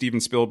thing that Steven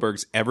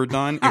Spielberg's ever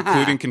done,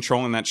 including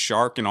controlling that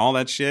shark and all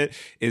that shit,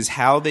 is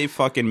how they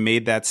fucking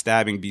made that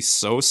stabbing be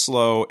so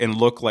slow and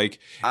look like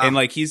and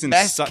like he's in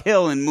best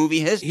kill in movie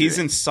history. He's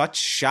in such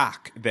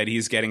shock that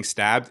he's getting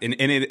stabbed, and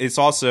it's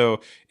also,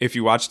 if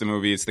you watch the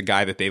movie, it's the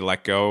guy that they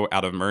let go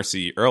out of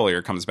mercy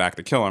earlier comes back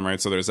to kill him,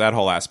 right? So there's that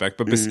whole aspect,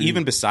 but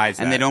even besides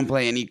that, and they don't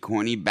play any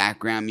corny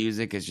background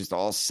music. It's just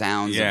all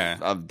sounds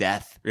of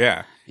death.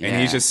 Yeah. And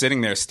he's just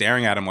sitting there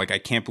staring at him like, I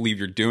can't believe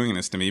you're doing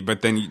this to me.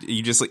 But then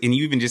you just, and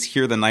you even just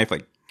hear the knife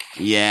like,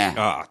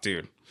 oh,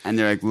 dude. And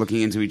they're like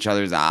looking into each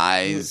other's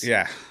eyes.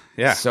 Yeah.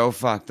 Yeah. So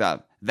fucked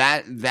up.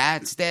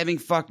 That stabbing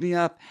fucked me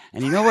up.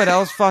 And you know what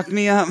else fucked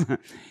me up?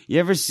 You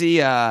ever see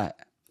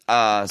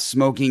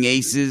Smoking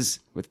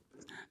Aces with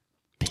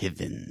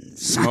Pivens?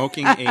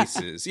 Smoking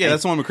Aces. Yeah,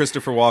 that's the one with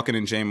Christopher Walken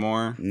and Jay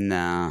Moore.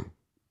 No.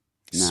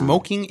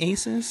 Smoking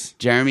Aces?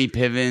 Jeremy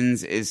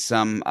Pivens is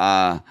some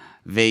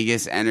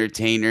Vegas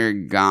entertainer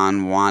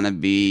gone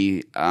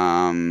wannabe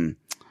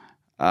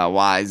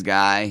wise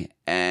guy,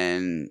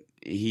 and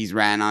he's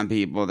ran on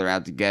people. They're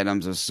out to get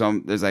him.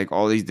 So there's like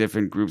all these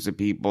different groups of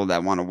people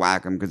that want to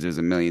whack him because there's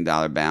 $1 million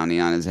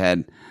bounty on his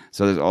head.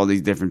 So there's all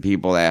these different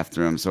people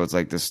after him. So it's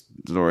like this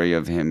story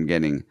of him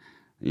getting,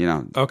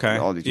 okay.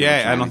 All these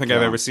I don't think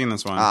I've ever seen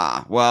this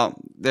one.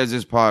 Well, there's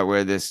this part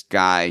where this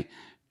guy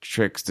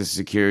tricks the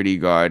security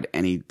guard,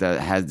 and he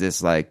has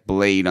this like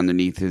blade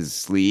underneath his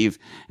sleeve,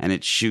 and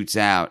it shoots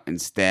out and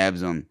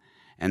stabs him.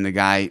 And the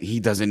guy, he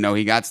doesn't know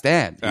he got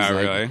stabbed.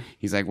 Really?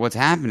 He's like, what's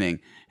happening?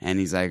 And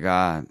he's like,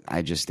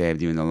 I just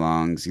stabbed you in the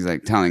lungs. He's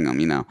like telling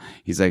him,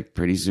 he's like,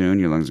 pretty soon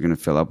your lungs are going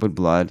to fill up with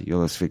blood.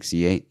 You'll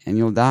asphyxiate and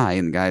you'll die.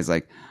 And the guy's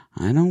like,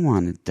 I don't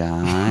want to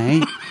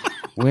die.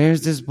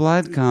 Where's this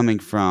blood coming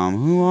from?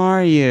 Who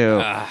are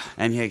you?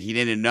 And he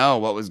didn't know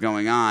what was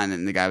going on.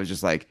 And the guy was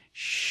just like,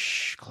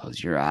 shh,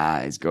 close your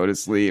eyes, go to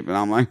sleep. And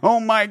I'm like, oh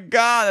my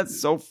God, that's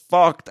so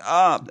fucked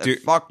up. That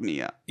fucked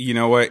me up. You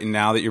know what?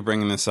 Now that you're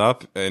bringing this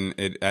up,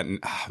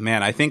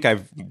 man, I think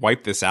I've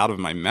wiped this out of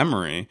my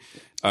memory.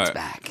 It's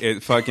back.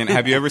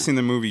 Have you ever seen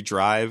the movie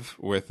Drive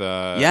with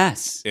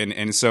Yes.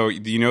 And so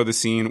do you know the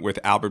scene with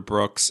Albert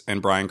Brooks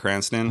and Bryan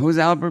Cranston? Who's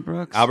Albert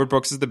Brooks? Albert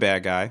Brooks is the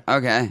bad guy.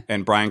 Okay.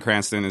 And Bryan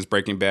Cranston is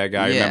Breaking Bad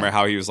guy. Yeah. Remember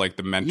how he was like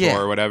the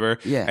mentor or whatever?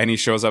 Yeah. And he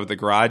shows up at the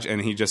garage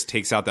and he just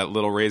takes out that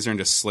little razor and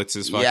just slits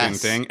his fucking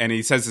thing. And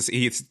he says this,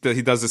 he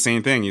does the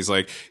same thing. He's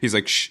like,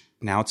 shh,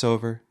 now it's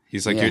over.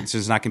 He's like,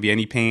 there's not gonna be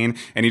any pain.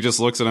 And he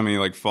just looks at him and he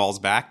like falls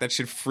back. That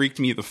shit freaked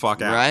me the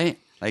fuck out. Right?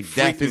 Like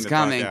death is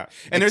coming.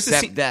 And there's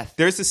death.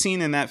 There's a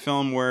scene in that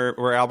film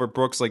where Albert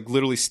Brooks like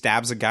literally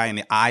stabs a guy in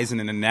the eyes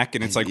and in the neck,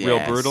 and it's like real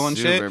brutal and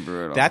shit.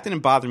 Brutal. That didn't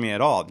bother me at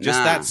all. Just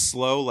that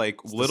slow,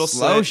 like little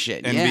slow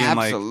shit, and being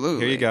absolutely.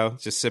 like, here you go,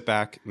 just sit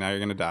back. Now you're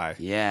gonna die.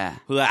 Yeah.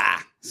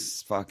 Blah.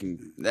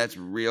 That's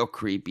real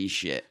creepy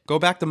shit. Go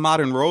back to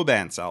modern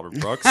romance,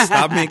 Albert Brooks.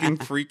 Stop making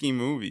freaky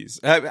movies.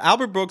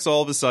 Albert Brooks,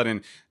 all of a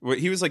sudden,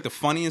 he was like the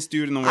funniest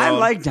dude in the world. I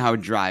liked how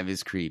Drive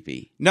is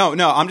creepy. No,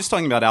 I'm just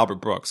talking about Albert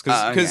Brooks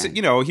because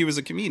you know he was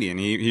a comedian.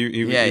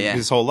 He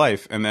his whole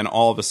life, and then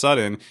all of a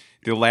sudden,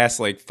 the last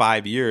like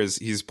 5 years,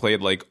 he's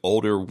played like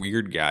older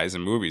weird guys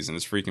in movies, and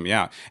it's freaking me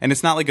out. And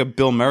it's not like a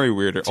Bill Murray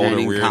older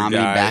weird comedy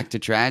guy. Back to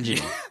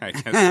tragedy. I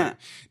guess so.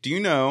 Do you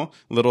know,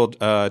 little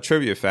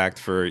trivia fact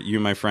for you,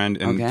 my friend,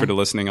 and for the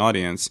listening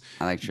audience?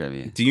 I like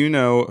trivia. Do you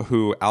know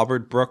who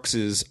Albert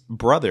Brooks's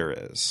brother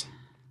is?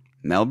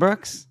 Mel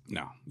Brooks?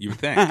 No, you would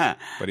think,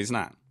 but he's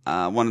not.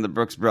 One of the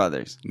Brooks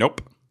brothers.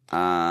 Nope.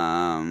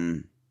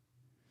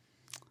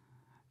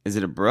 Is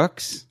it a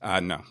Brooks?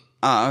 No.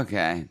 Oh,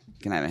 okay.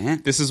 Can I have a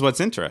hint? This is what's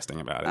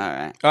interesting about it.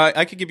 All right.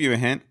 I could give you a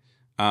hint.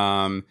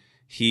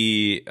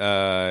 He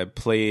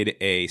played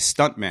a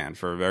stuntman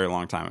for a very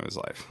long time of his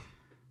life.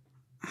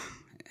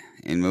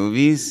 In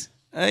movies?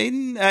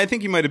 I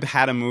think he might have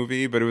had a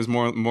movie, but it was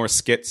more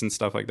skits and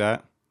stuff like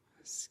that.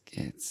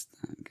 Skits,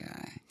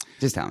 guy.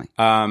 Just tell me.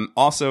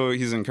 Also,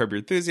 he's in Curb Your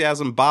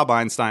Enthusiasm. Bob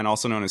Einstein,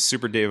 also known as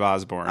Super Dave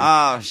Osborne.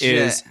 Oh,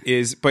 shit.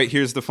 But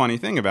here's the funny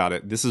thing about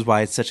it. This is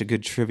why it's such a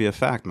good trivia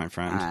fact, my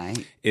friend.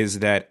 Right. Is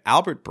that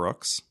Albert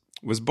Brooks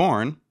was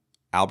born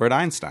Albert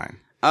Einstein.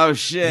 Oh,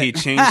 shit. He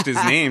changed his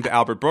name to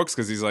Albert Brooks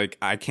because he's like,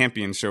 I can't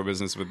be in show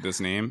business with this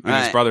name.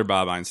 And his brother,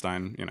 Bob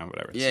Einstein,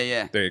 whatever.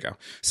 Yeah. There you go.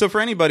 So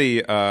for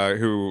anybody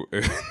who,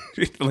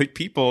 like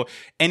people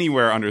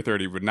anywhere under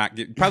 30 would not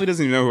probably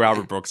doesn't even know who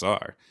Albert Brooks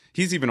are.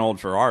 He's even old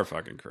for our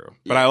fucking crew.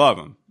 But I love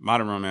him.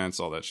 Modern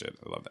romance, all that shit.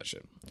 I love that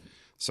shit.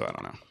 So I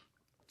don't know.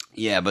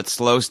 Yeah, but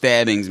slow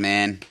stabbings,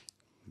 man.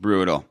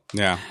 Brutal.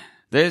 Yeah.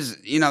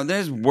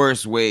 There's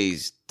worse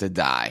ways to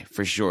die,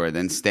 for sure,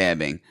 than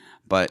stabbing.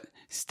 But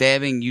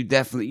stabbing, you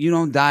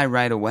don't die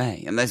right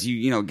away unless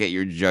you get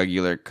your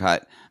jugular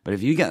cut. But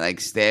if you get like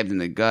stabbed in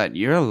the gut,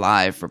 you're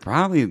alive for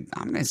probably,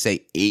 I'm going to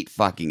say 8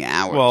 fucking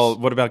hours. Well,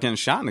 what about getting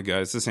shot in the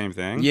gut? It's the same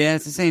thing. Yeah,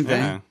 it's the same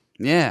thing.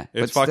 Yeah.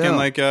 It's fucking still.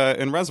 Like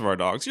in Reservoir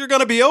Dogs. You're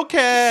going to be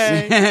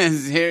okay.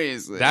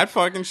 Seriously. That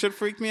fucking shit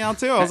freaked me out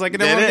too. I was like, I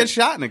don't want to get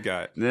shot in the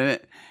gut. Did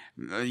it?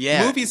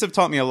 Yeah. Movies have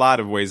taught me a lot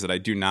of ways that I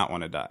do not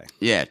want to die.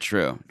 Yeah,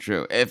 true.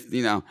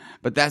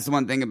 But that's the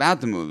one thing about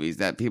the movies,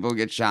 that people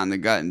get shot in the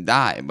gut and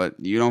die, but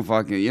you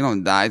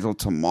don't die till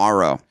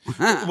tomorrow.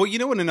 Well, you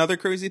know what another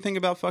crazy thing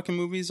about fucking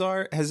movies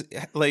are?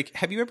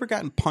 Have you ever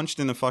gotten punched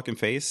in the fucking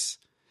face?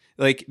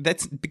 Like,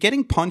 that's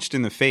getting punched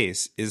in the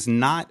face is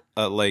not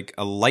a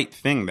light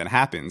thing that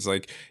happens.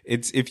 Like,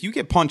 it's if you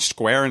get punched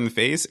square in the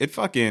face, it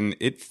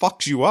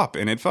fucks you up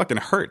and it fucking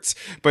hurts.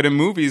 But in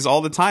movies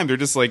all the time, they're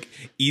just like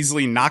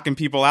easily knocking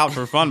people out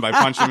for fun by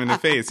punching them in the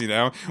face,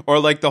 or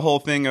like the whole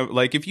thing of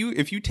like, if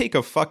you take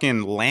a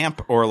fucking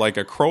lamp or like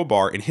a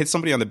crowbar and hit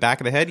somebody on the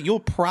back of the head, you'll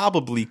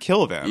probably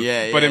kill them.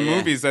 But in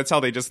movies, that's how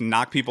they just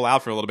knock people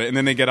out for a little bit and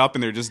then they get up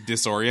and they're just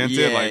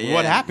disoriented.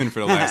 What happened for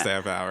the last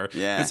half hour?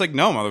 Yeah. It's like,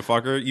 no,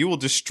 motherfucker, you will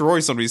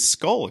destroy somebody's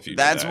skull if you do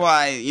That's that.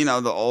 why,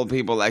 the old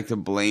people like to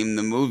blame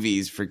the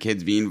movies for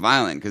kids being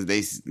violent, because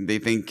they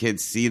think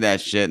kids see that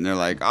shit and they're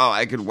like, oh,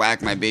 I could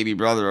whack my baby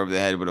brother over the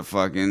head with a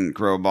fucking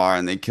crowbar,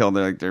 and they kill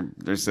their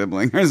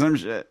sibling or some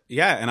shit.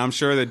 Yeah, and I'm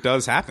sure that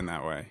does happen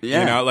that way.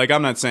 Yeah. Like,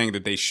 I'm not saying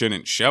that they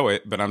shouldn't show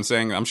it, but I'm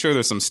saying I'm sure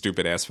there's some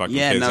stupid ass fucking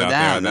kids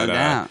out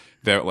there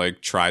that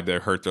like tried to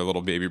hurt their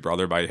little baby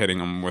brother by hitting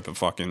him with a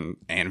fucking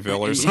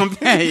anvil or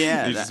something.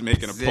 Yeah. He's just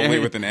making a pulley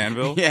with an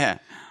anvil. Yeah.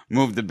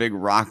 Move the big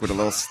rock with a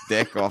little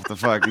stick off the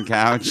fucking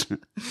couch.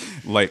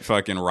 Like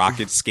fucking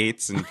rocket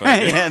skates and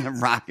fucking... Yeah, the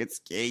rocket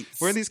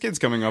skates. Where are these kids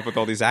coming up with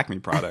all these Acme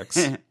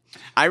products?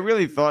 I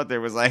really thought there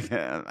was like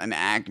an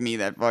Acme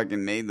that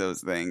fucking made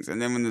those things.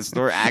 And then when the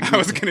store Acme... I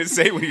was going to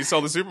say, when you saw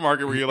the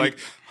supermarket, were you like,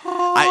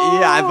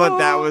 I thought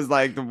that was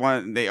like the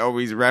one they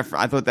always refer.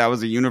 I thought that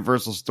was a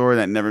Universal store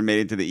that never made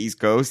it to the East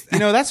Coast.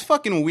 That's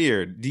fucking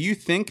weird. Do you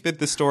think that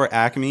the store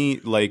Acme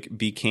like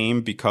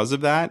became because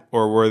of that,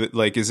 or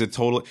is it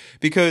totally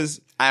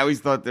because? I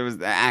always thought there was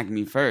the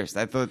Acme first.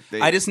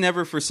 I just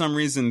never, for some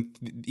reason,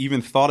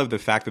 even thought of the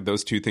fact that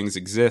those two things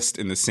exist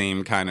in the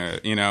same kind of,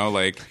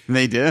 like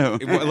they do.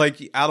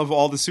 Like out of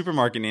all the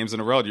supermarket names in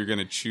the world, you're going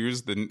to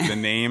choose the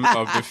name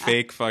of the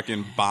fake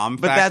fucking bomb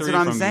factory. But that's what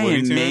I'm from saying.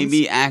 Looney Tunes?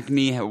 Maybe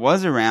Acme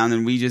was around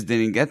and we just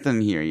didn't get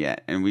them here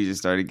yet, and we just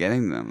started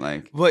getting them.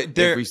 But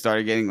if we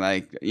started getting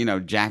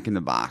Jack in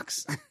the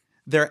Box.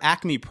 They're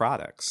Acme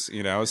products,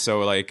 so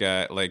like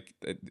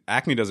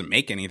Acme doesn't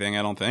make anything,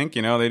 I don't think,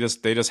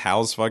 they just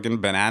house fucking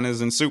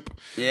bananas and soup.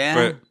 Yeah.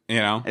 But,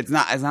 it's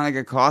not like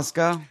a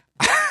Costco.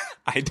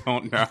 I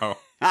don't know.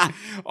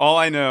 All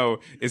I know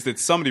is that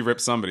somebody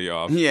ripped somebody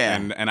off. Yeah.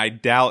 And I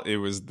doubt it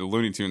was the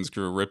Looney Tunes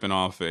crew ripping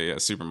off a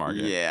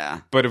supermarket.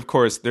 Yeah. But of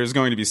course, there's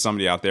going to be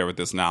somebody out there with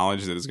this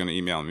knowledge that is going to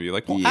email me and be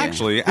like, well,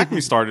 actually,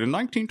 Acme started in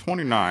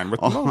 1929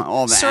 with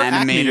all the Sir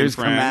animators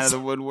come out of the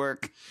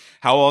woodwork.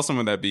 How awesome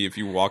would that be if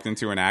you walked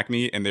into an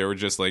Acme and they were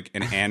just like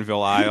an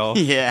anvil aisle?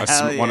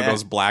 One of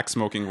those black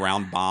smoking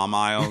round bomb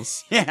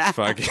aisles. Yeah.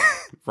 Fucking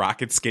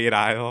rocket skate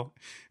aisle.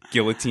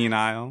 Guillotine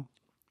aisle.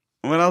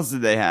 What else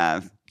did they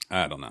have?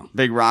 I don't know.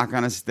 Big rock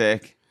on a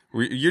stick.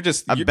 You're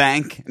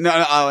bank.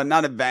 No,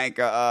 not a bank.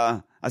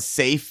 A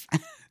safe.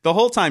 The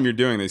whole time you're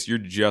doing this, you're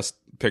just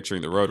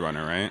picturing the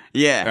Roadrunner, right?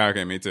 Yeah.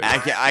 Okay, me too.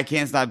 I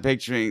can't stop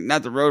picturing,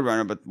 not the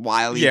Roadrunner, but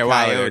Wile E.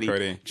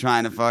 Coyote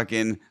trying to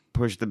fucking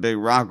push the big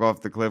rock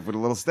off the cliff with a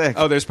little stick.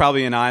 Oh, there's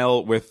probably an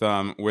aisle with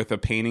a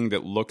painting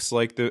that looks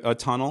like a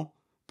tunnel,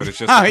 but it's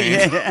just a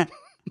painting. Yeah.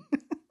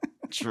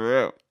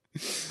 True.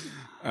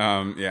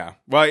 Yeah.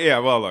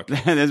 Well, look.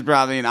 There's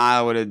probably an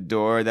aisle with a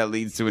door that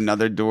leads to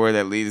another door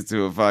that leads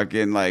to a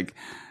fucking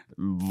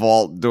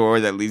vault door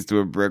that leads to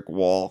a brick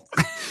wall.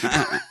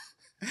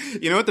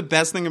 You know what the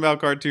best thing about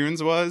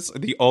cartoons was?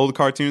 The old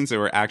cartoons that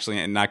were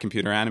actually not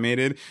computer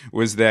animated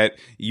was that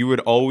you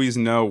would always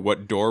know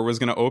what door was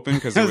going to open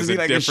because it was a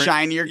different, a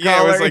shinier color.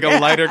 Yeah, it was like a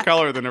lighter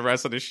color than the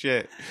rest of the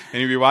shit.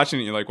 And you'd be watching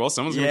it and you're like, well,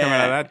 someone's going to come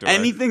out of that door.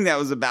 Anything that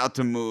was about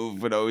to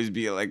move would always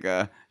be like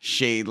a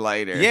shade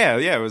lighter. Yeah,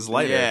 it was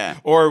lighter. Yeah.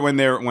 Or when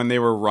they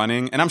were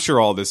running, and I'm sure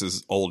all this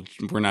is old.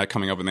 We're not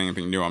coming up with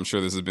anything new. I'm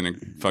sure this has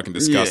been fucking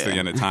discussed at the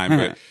end of time.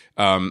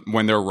 But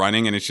when they're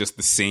running and it's just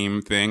the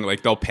same thing,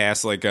 like they'll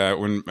pass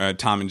when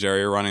Tom and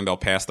Jerry are running, they'll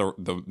pass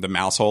the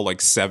mouse hole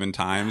 7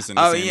 times. In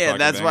the same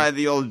that's thing. why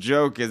the old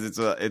joke is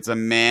it's a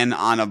man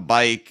on a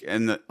bike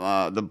and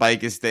the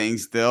bike is staying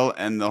still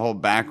and the whole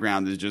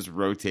background is just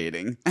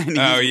rotating. And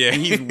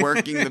he's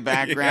working the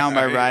background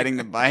by riding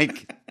the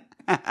bike.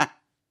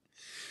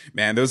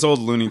 Man, those old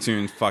Looney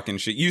Tunes fucking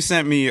shit. You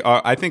sent me,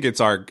 I think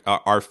it's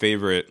our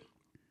favorite,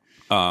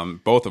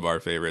 both of our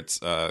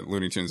favorites,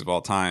 Looney Tunes of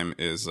all time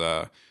is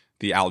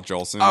the Al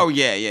Jolson. Oh,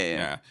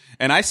 yeah.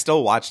 And I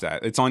still watch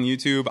that. It's on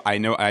YouTube.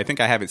 I think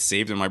I have it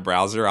saved in my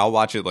browser. I'll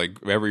watch it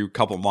every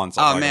couple months.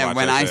 When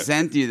I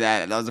sent you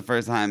that was the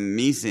first time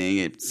me seeing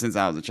it since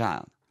I was a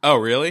child. Oh,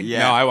 really? Yeah.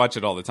 No, I watch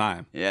it all the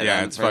time.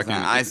 Yeah, it's fucking.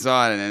 I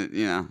saw it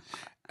and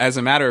As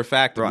a matter of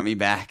fact, brought me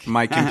back.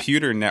 My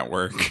computer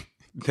network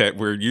that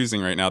we're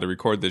using right now to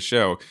record this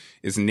show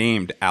is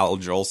named Al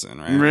Jolson,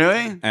 right?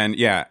 Really?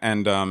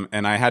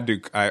 And I had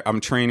to. I'm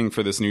training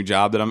for this new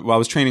job that I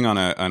was training on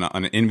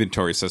an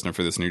inventory system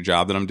for this new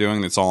job that I'm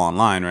doing. That's all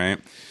online, right?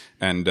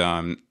 And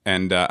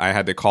I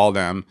had to call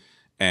them,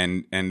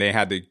 and they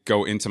had to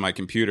go into my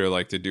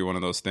computer to do one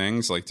of those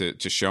things,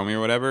 to show me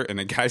or whatever. And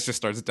the guy just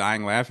starts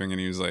dying laughing,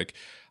 and he was like,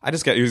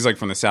 he was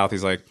from the South.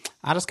 He's like,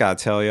 I just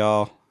gotta tell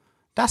y'all,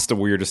 that's the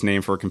weirdest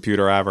name for a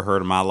computer I ever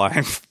heard in my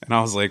life. And I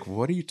was like,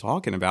 what are you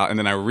talking about? And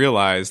then I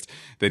realized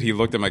that he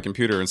looked at my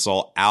computer and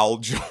saw Al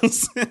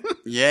Jolson.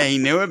 Yeah, he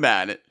knew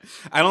about it.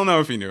 I don't know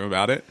if he knew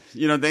about it.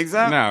 You don't think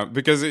so? No,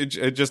 because it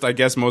just, I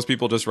guess most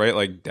people just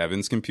write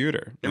Devin's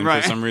computer. And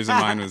for some reason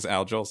mine was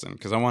Al Jolson.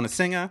 Because I want to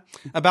sing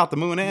about the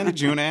moon and the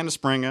June and the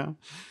springer.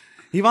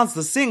 He wants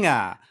to sing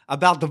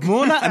about the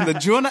moon and the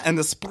June and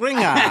the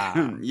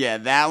springer. Yeah,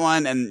 that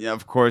one. And,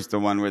 of course, the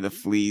one where the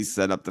fleas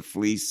set up the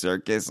flea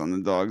circus on the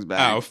dog's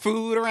back. Oh,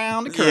 food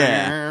around the corner.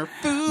 Yeah.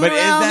 Food but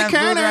around is that the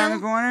corner. Food around the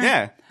corner?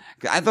 Yeah.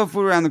 I thought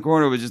Food Around the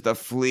Corner was just a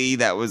flea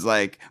that was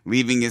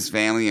leaving his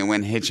family and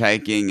went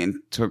hitchhiking and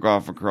took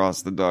off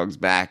across the dog's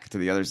back to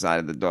the other side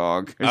of the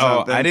dog.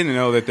 Something. I didn't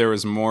know that there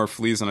was more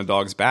fleas on a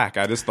dog's back.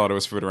 I just thought it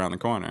was Food Around the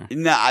Corner.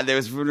 No, there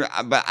was food,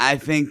 but I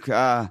think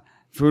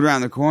Food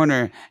Around the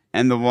Corner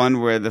and the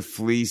one where the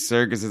flea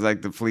circus is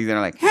the fleas that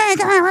are hey,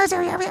 come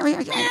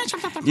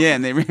on, yeah,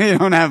 and they really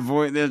don't have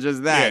voice. They're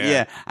just that.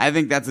 Yeah. I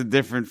think that's a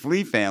different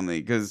flea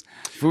family because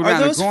Food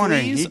Around the Corner,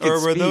 fleas, he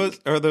could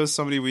speak. Are those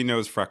somebody we know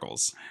as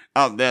Freckles?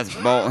 Oh, that's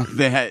both.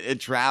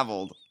 It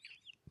traveled.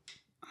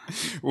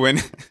 when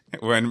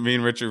me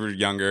and Richard were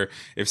younger,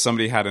 if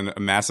somebody had a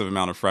massive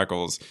amount of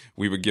freckles,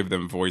 we would give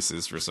them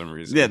voices for some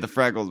reason. Yeah, the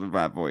freckles would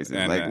have voices,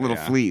 And, like little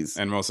fleas.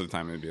 And most of the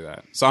time it'd be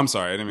that. So I'm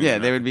sorry, I didn't mean to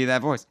They would be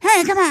that voice.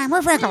 Hey, come on,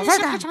 we're freckles.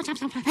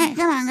 Hey,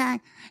 come on, guys.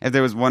 If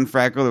there was one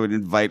freckle, it would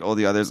invite all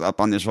the others up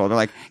on their shoulder,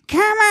 like,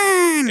 come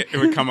on. It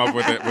would come up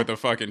with a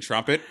fucking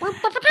trumpet.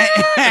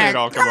 And it'd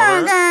all come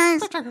over.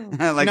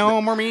 guys. Like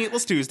No more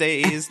meatless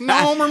Tuesdays.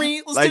 No more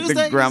meatless like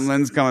Tuesdays. the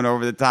gremlins coming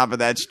over the top of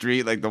that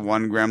street, like the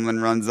one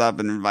gremlin runs up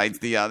and invites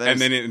the others. And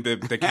then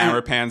the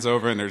camera pans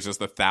over and there's just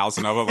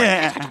 1,000 of them.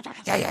 Like,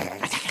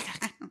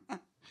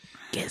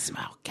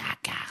 Gizmo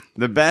Gaga.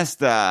 The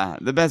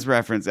best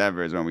reference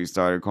ever is when we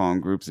started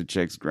calling groups of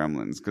chicks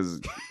gremlins.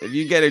 Because if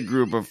you get a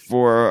group of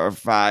 4 or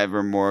 5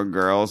 or more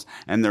girls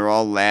and they're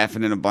all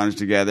laughing in a bunch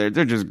together,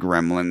 they're just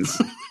gremlins.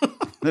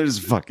 They're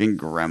just fucking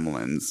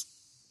gremlins.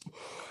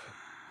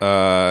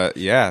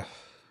 Yeah.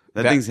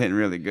 That thing's hitting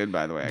really good,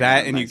 by the way.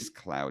 That and nice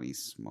cloudy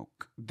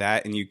smoke.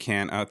 That and you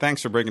can't.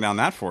 Thanks for breaking down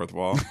that fourth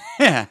wall.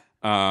 Yeah.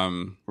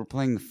 We're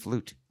playing the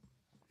flute.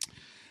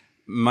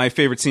 My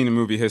favorite scene in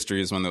movie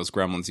history is when those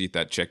gremlins eat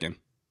that chicken.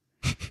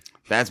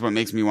 That's what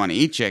makes me want to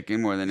eat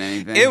chicken more than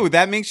anything. Ew,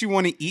 that makes you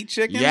want to eat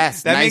chicken?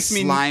 Yes, that nice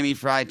slimy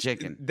fried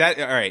chicken. All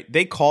right,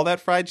 they call that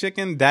fried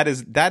chicken. That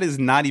is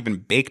not even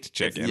baked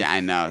chicken. Yeah,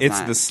 I know. It's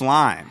the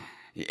slime.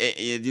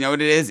 You know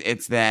what it is?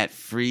 It's that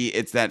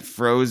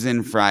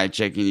frozen fried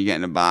chicken you get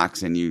in a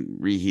box and you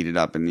reheat it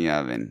up in the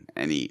oven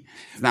and eat.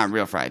 It's not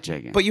real fried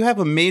chicken. But you have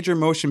a major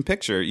motion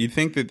picture. You'd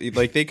think that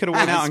like they could have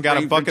went out and got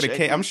a bucket of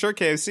KFC. I'm sure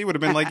KFC would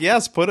have been like,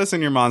 yes, put us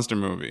in your monster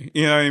movie.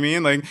 You know what I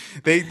mean? Like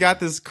they got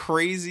this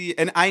crazy,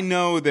 and I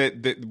know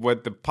that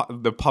what the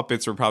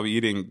puppets were probably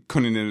eating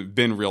couldn't have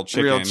been real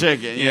chicken. Real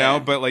chicken, you know.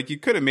 But like you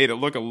could have made it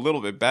look a little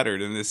bit better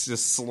than this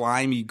just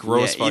slimy,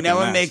 gross. Yeah, you know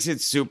what mess. makes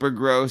it super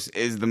gross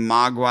is the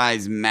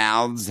Mogwai's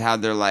mouths, how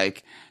they're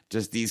like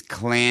just these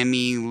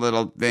clammy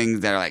little things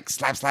that are like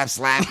slap, slap,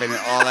 slap, and it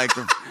all like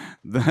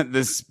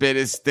the spit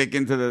is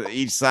sticking to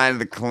each side of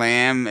the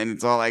clam, and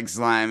it's all like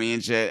slimy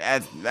and shit.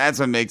 That's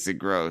what makes it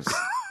gross.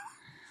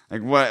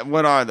 Like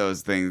what are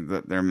those things?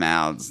 Their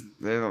mouths?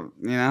 They're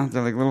like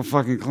little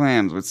fucking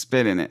clams with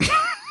spit in it.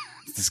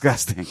 It's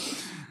disgusting.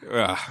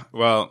 Well,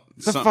 what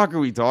the fuck are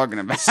we talking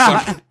about?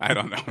 I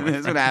don't know.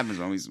 That's what happens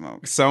when we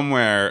smoke.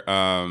 Somewhere,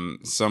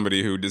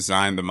 somebody who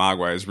designed the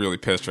Mogwai is really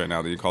pissed right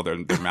now that you call their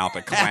mouth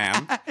a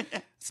clam.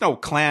 It's no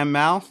clam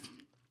mouth.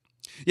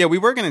 Yeah, we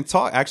were going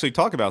to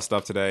talk about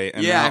stuff today.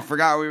 And I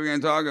forgot what we were going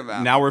to talk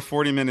about. Now we're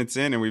 40 minutes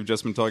in, and we've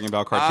just been talking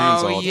about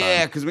cartoons all the time.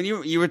 Yeah, because when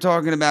you were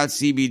talking about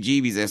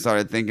CBGBs, I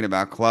started thinking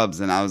about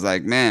clubs, and I was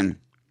like, man,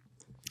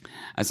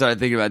 I started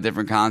thinking about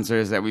different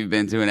concerts that we've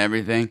been to and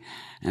everything.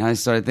 And I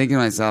started thinking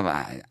to myself,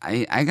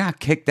 I got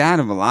kicked out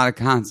of a lot of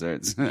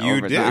concerts.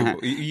 You do.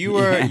 You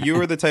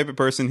are the type of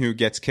person who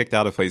gets kicked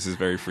out of places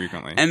very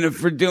frequently. And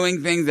for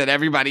doing things that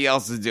everybody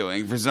else is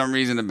doing. For some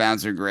reason, the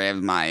bouncer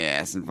grabs my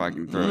ass and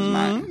fucking throws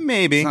my...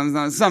 Maybe.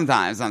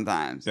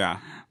 Sometimes. Yeah.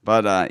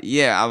 But,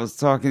 I was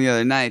talking the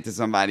other night to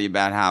somebody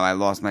about how I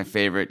lost my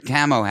favorite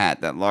camo hat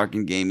that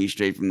Larkin gave me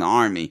straight from the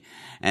Army.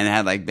 And it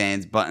had, like,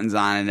 bands, buttons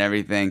on it and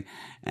everything.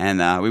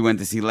 And we went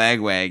to see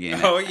Lagwagon.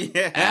 Oh,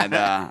 yeah.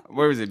 And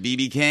where was it?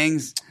 BB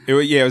King's? It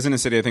was in a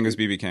city. I think it was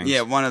BB King's.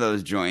 Yeah, one of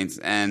those joints.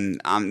 And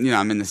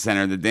I'm in the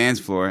center of the dance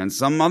floor, and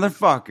some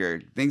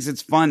motherfucker thinks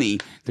it's funny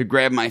to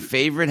grab my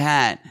favorite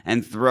hat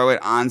and throw it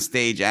on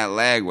stage at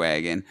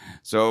Lagwagon.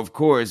 So of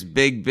course,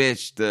 Big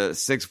Bitch, the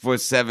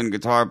 6'7"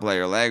 guitar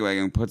player,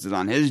 Lagwagon, puts it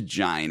on his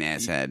giant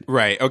ass head.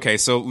 Right. Okay.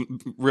 So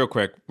real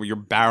quick, you're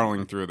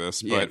barreling through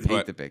this, but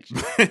paint the picture.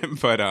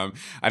 But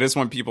I just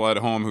want people at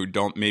home who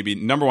don't maybe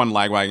number one,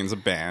 Lagwagon's a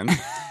band.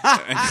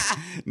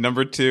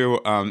 Number two,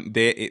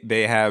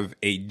 they have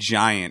a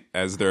giant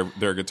as their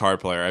guitar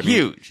player. I mean,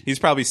 huge. He's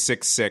probably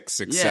 6'6",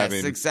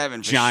 6'7", 6'7",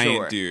 for giant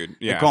sure. dude.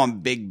 Yeah. They call him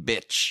Big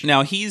Bitch. Now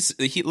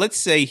let's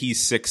say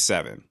he's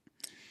 6'7",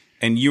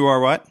 and you are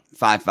what?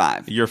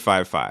 5'5". You're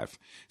 5'5".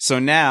 So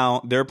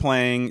now they're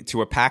playing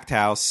to a packed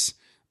house.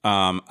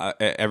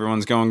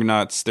 Everyone's going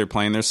nuts. They're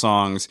playing their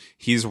songs.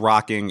 He's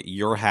rocking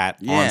your hat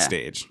on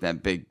stage.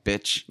 That big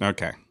bitch.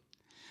 Okay.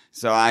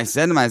 So I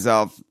said to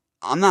myself,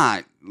 I'm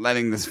not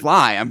letting this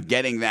fly. I'm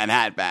getting that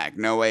hat back.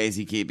 No way is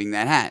he keeping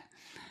that hat.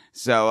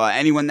 So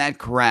anyone that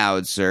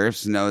crowd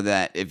surfs know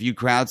that if you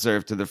crowd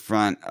surf to the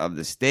front of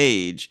the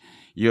stage,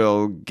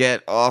 you'll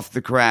get off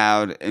the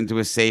crowd into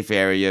a safe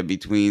area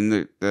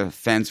between the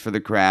fence for the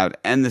crowd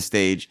and the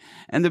stage,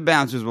 and the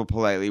bouncers will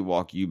politely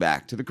walk you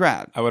back to the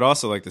crowd. I would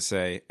also like to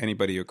say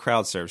anybody who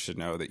crowd surfs should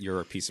know that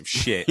you're a piece of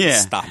shit. Yeah.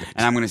 Stop it.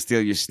 And I'm going to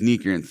steal your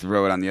sneaker and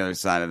throw it on the other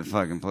side of the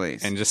fucking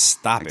place. And just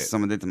stop it.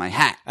 Someone did to my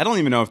hat. I don't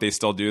even know if they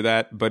still do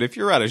that, but if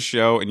you're at a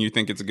show and you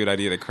think it's a good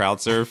idea to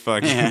crowd surf,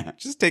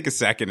 just take a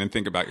second and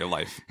think about your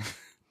life.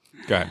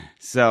 Go ahead.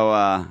 So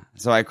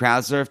I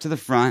crowd surf to the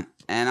front.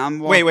 And I'm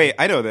walking. Wait,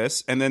 I know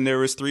this. And then there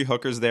was 3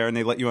 hookers there and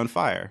they let you on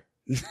fire.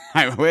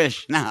 I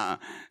wish. No,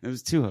 it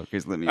was 2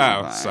 hookers let me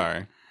on fire. Oh,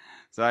 sorry.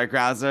 So I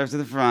crowd surfed to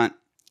the front,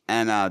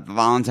 and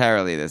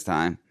voluntarily this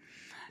time.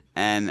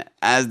 And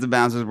as the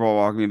bouncers were all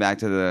walking me back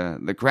to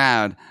the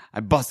crowd, I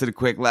busted a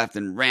quick left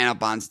and ran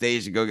up on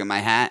stage to go get my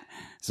hat.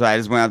 So I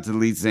just went up to the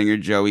lead singer,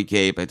 Joey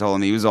Cape. I told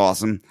him he was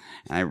awesome.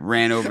 And I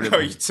ran over to Oh,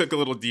 you took a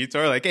little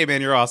detour? Like, hey, man,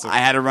 you're awesome. I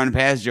had to run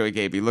past Joey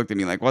Cape. He looked at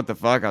me like, what the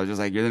fuck? I was just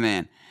like, you're the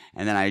man.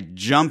 And then I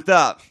jumped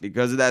up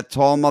because of that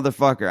tall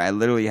motherfucker. I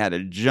literally had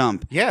to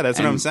jump. Yeah, that's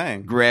what I'm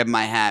saying. Grab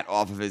my hat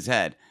off of his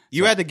head.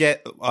 You had to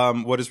get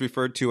what is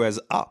referred to as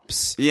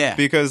ups. Yeah.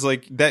 Because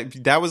like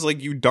that was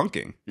like you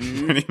dunking,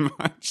 pretty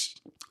much.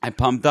 I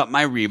pumped up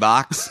my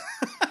Reeboks.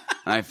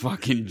 And I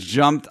fucking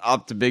jumped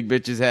up to Big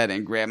Bitch's head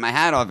and grabbed my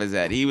hat off his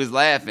head. He was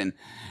laughing.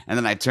 And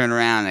then I turn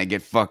around and I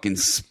get fucking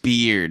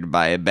speared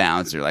by a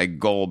bouncer, like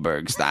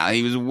Goldberg style.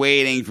 He was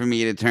waiting for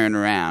me to turn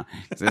around.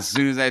 So as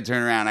soon as I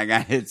turned around, I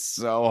got hit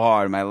so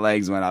hard. My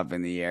legs went up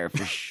in the air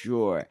for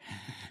sure.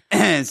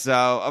 And so,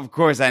 of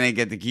course, I didn't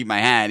get to keep my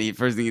hat.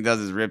 First thing he does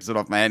is rips it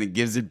off my head and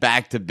gives it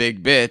back to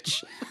Big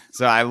Bitch.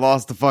 So I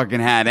lost the fucking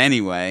hat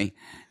anyway.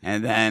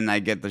 And then I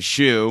get the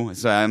shoe.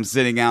 So I'm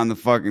sitting out in the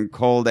fucking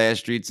cold ass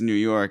streets of New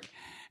York.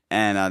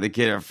 And the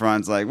kid up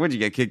front's like, what'd you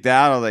get kicked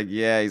out? I was like,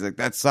 yeah. He's like,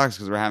 that sucks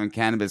because we're having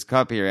Cannabis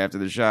Cup here after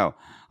the show.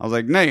 I was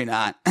like, no, you're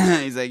not.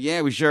 He's like,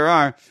 yeah, we sure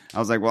are. I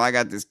was like, well, I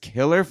got this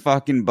killer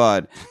fucking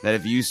bud that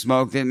if you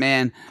smoked it,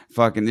 man,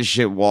 fucking this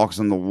shit walks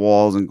on the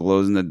walls and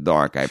glows in the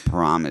dark. I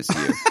promise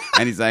you.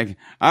 And he's like,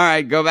 all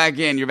right, go back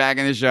in. You're back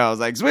in the show. I was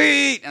like,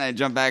 sweet. And I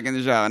jumped back in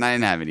the show and I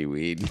didn't have any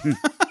weed.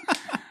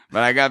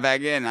 But I got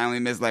back in. I only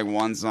missed like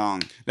one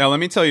song. Now let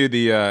me tell you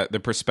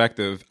the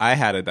perspective I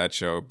had at that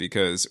show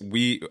because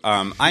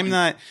I'm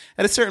not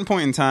at a certain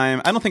point in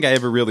time. I don't think I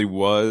ever really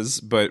was,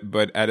 but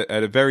at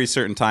a very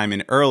certain time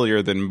and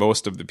earlier than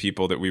most of the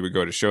people that we would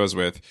go to shows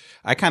with,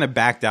 I kind of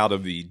backed out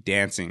of the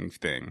dancing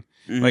thing.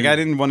 Mm-hmm. Like I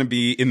didn't want to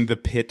be in the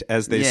pit,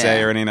 as they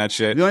say, or any of that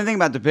shit. The only thing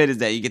about the pit is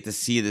that you get to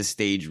see the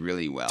stage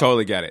really well.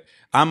 Totally get it.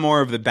 I'm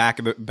more of the back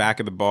of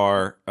the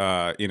bar,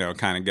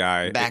 kind of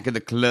guy. Back of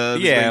the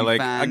club. Yeah,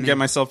 like I get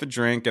myself a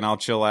drink and I'll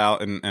chill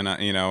out and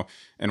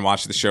and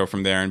watch the show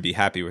from there and be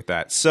happy with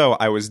that. So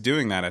I was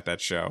doing that at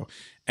that show,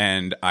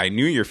 and I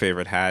knew your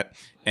favorite hat,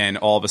 and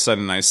all of a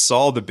sudden I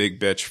saw the Big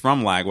Bitch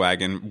from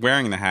Lagwagon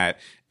wearing the hat.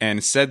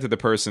 And said to the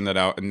person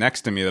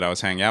next to me that I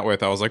was hanging out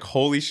with, I was like,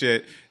 holy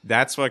shit,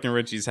 that's fucking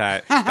Richie's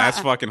hat. That's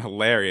fucking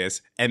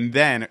hilarious. And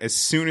then as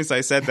soon as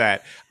I said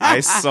that, I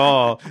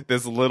saw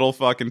this little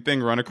fucking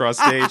thing run across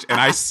stage and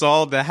I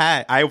saw the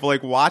hat. I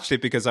like watched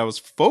it because I was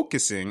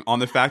focusing on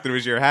the fact that it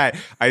was your hat.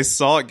 I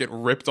saw it get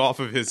ripped off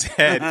of his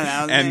head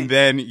and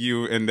then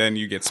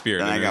you get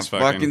speared. And I got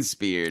fucking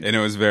speared. And it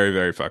was very,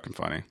 very fucking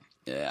funny.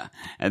 Yeah.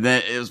 And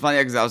then it was funny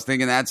because I was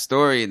thinking that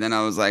story and then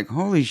I was like,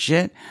 holy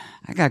shit,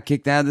 I got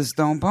kicked out of the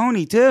Stone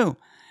Pony too.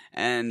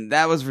 And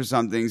that was for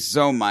something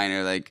so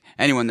minor. Like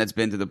anyone that's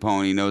been to the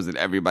Pony knows that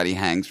everybody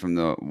hangs from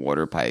the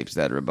water pipes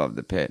that are above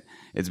the pit.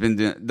 It's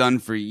been done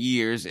for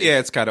years. Yeah,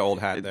 it's kind of old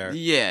hat there.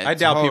 Yeah, I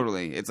doubt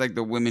totally. It's like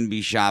the women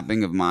be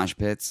shopping of mosh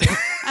pits.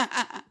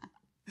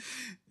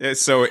 Yeah,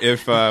 so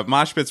if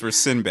mosh pits were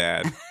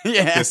Sinbad,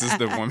 this is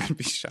the women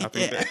be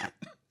shopping bit.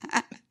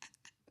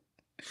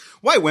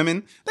 White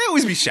women, they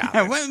always be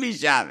shopping. Women be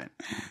shopping.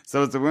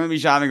 So it's the women be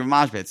shopping of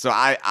mosh pits. So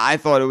I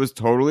thought it was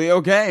totally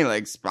okay.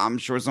 Like, I'm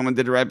sure someone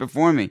did it right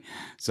before me.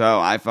 So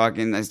I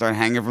started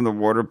hanging from the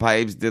water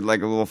pipes, did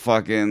like a little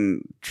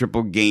fucking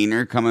triple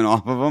gainer coming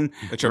off of them.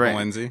 A triple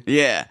Lindsay?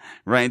 Yeah.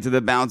 Right into the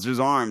bouncer's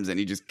arms. And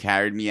he just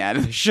carried me out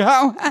of the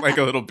show. Like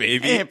a little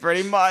baby? Yeah,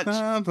 pretty much.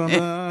 So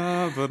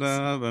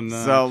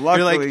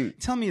luckily. You're like,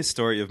 tell me a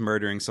story of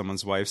murdering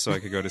someone's wife so I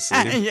could go to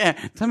sleep. Yeah.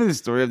 Tell me the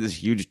story of this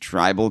huge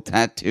tribal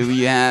tattoo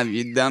you have.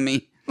 You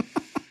dummy.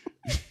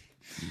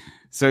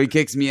 So he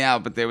kicks me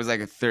out, but there was like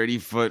a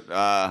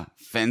 30-foot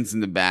fence in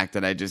the back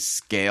that I just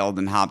scaled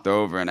and hopped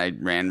over, and I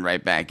ran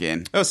right back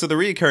in. Oh, so the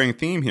recurring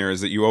theme here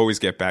is that you always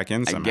get back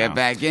in somehow. I get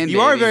back in,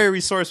 You are very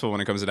resourceful when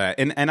it comes to that,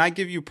 and I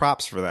give you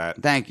props for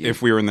that. Thank you.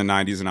 If we were in the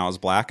 90s and I was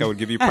black, I would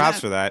give you props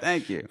for that.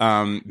 Thank you.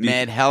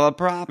 Mad hella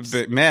props?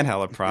 Mad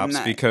hella props,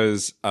 nice.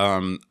 Because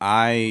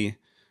I...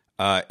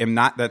 am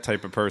not that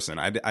type of person.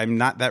 I'm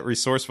not that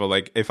resourceful.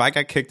 Like if I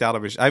got kicked out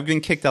of I've been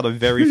kicked out of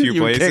very few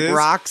places. Kick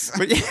rocks.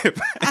 But yeah,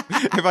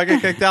 if I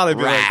get kicked out, I'd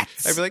be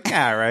like,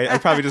 yeah, right.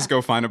 I'd probably just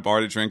go find a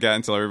bar to drink at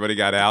until everybody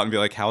got out and be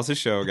like, how's the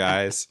show,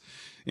 guys?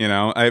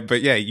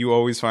 But yeah, you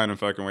always find a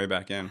fucking way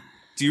back in.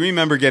 Do you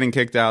remember getting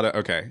kicked out?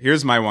 Okay,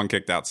 here's my one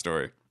kicked out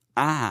story.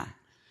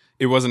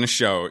 It wasn't a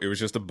show. It was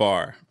just a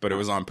bar, but it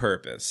was on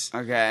purpose.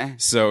 Okay.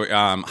 So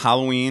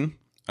Halloween,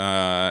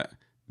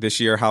 this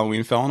year,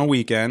 Halloween fell on a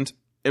weekend.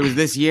 It was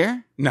this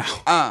year? No,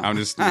 I'm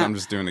just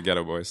doing the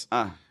Ghetto Boys.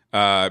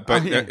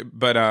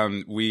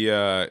 We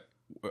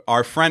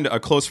our friend, a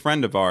close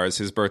friend of ours,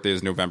 his birthday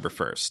is November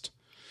 1st,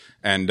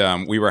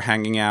 and we were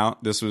hanging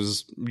out. This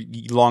was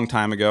a long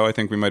time ago. I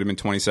think we might have been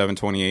 27,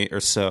 28 or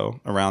so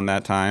around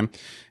that time,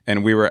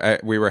 and we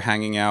were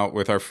hanging out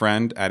with our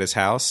friend at his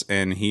house,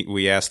 and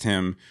we asked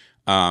him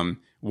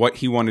what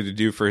he wanted to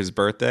do for his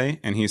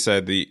birthday, and he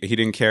said he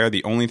didn't care.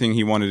 The only thing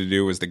he wanted to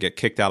do was to get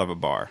kicked out of a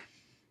bar.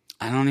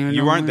 I don't even know.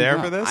 You weren't there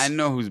for this? I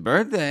know whose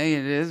birthday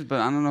it is, but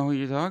I don't know who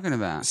you're talking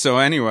about. So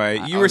anyway,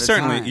 you were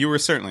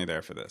certainly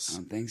there for this. I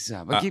don't think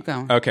so, but keep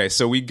going. Okay,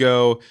 so we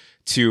go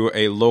to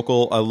a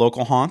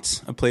local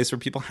haunt, a place where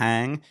people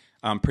hang.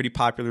 Pretty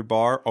popular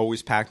bar,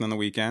 always packed on the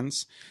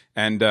weekends.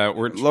 And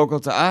we're local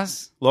to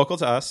us.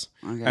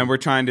 Okay. And we're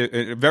trying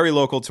to very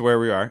local to where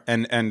we are,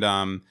 and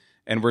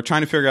we're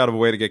trying to figure out a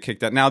way to get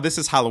kicked out. Now, this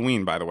is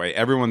Halloween, by the way.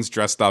 Everyone's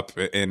dressed up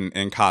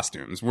in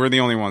costumes. We're the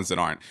only ones that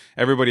aren't.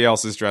 Everybody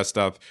else is dressed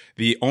up.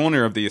 The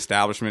owner of the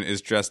establishment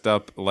is dressed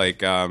up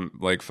like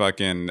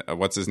fucking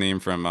what's his name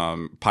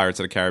from Pirates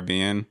of the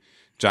Caribbean.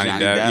 Johnny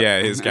Depp. Yeah,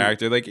 his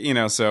character. Like, you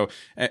know, so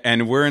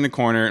and we're in the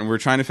corner and we're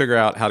trying to figure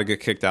out how to get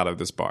kicked out of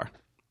this bar.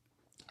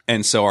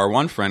 And so our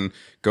one friend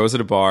goes to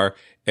the bar,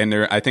 and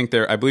I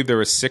believe there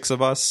were 6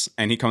 of us,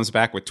 and he comes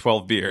back with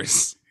 12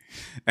 beers.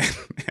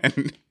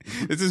 And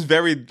this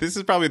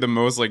is probably the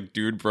most like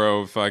dude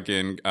bro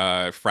fucking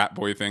frat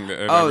boy thing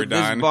that I've ever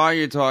done. This bar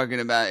you're talking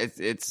about,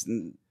 it's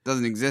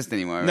doesn't exist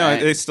anymore, no,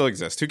 right? It still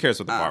exists. Who cares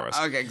what the bar was?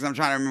 Okay, because I'm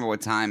trying to remember what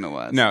time it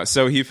was. No,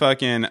 so he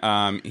fucking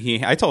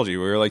I told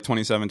you we were like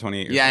 27,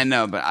 28 years Yeah, old. I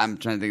know, but I'm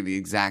trying to think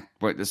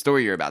of the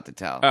story you're about to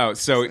tell. Oh,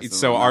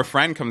 so our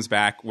friend comes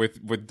back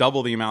with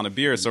double the amount of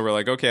beer. So we're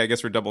like, okay, I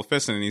guess we're double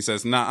fisting. And he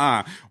says,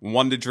 nah,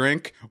 1 to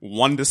drink,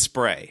 1 to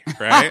spray.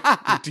 Right?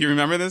 Do you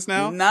remember this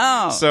now?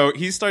 No. So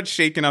he starts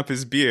shaking up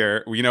his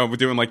beer. You know, we're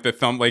doing like the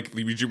thumb, like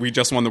we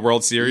just won the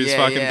World Series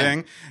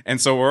thing.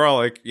 And so we're all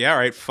like, yeah, all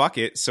right, fuck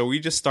it. So we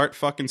just start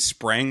fucking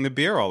spraying the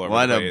beer all over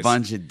the place. What a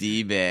bunch of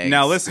D-bags.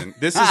 Now listen,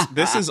 this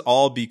is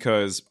all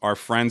because our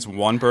friend's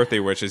one birthday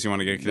wishes you want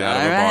to get kicked out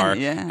of a bar.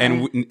 Yeah.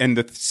 And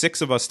the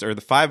 6 of us, or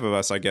the 5 of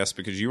us, I guess,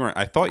 because you weren't,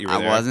 I thought you were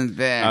there. I wasn't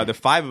there. The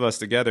 5 of us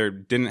together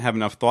didn't have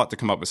enough thought to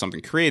come up with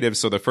something creative.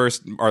 So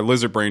our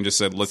lizard brain just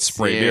said, let's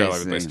spray beer all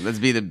over the place. Let's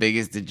be the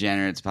biggest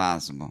degenerates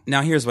possible.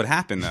 Now here's what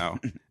happened though.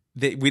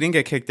 We didn't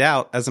get kicked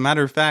out. As a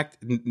matter of fact,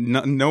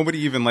 nobody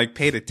even like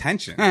paid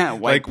attention.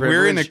 Like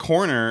we're in a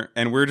corner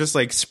and we're just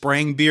like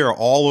spraying beer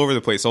all over the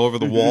place, all over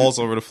the walls,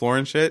 all over the floor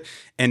and shit.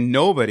 And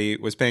nobody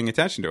was paying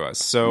attention to us.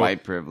 So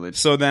white privilege.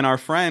 So then our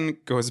friend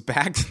goes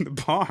back to the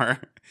bar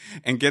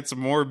and gets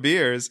more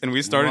beers, and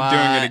we started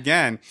doing it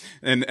again.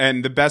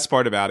 And the best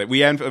part about it,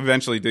 we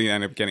eventually did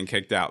end up getting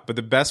kicked out. But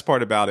the best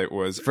part about it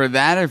was for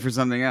that or for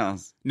something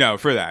else. No,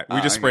 for that. We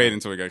just sprayed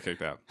until we got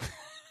kicked out.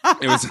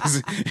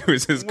 It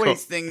was his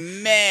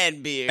wasting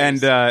mad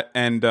beers.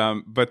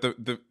 But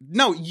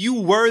no,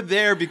 you were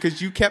there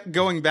because you kept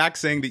going back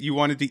saying that you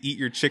wanted to eat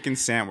your chicken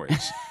sandwich.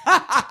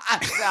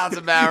 Sounds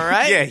about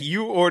right. Yeah,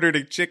 you ordered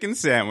a chicken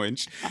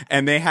sandwich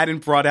and they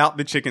hadn't brought out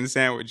the chicken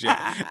sandwich yet.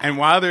 And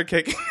while they're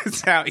kicking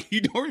us out,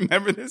 you don't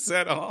remember this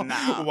at all.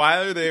 No.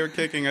 While they were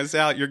kicking us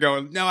out, you're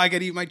going, no, I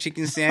gotta eat my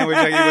chicken sandwich.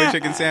 I gotta eat my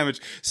chicken sandwich.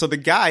 So the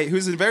guy,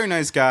 who's a very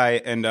nice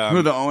guy, and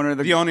who the owner of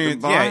the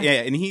bar?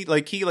 Yeah, and he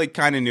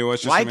kind of knew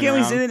us. Why can't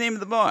we say the name of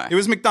the bar? It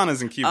was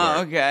McDonough's in Keyboard.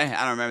 Oh, okay.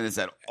 I don't remember this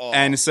at all.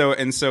 And so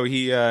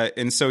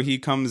he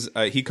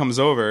comes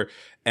over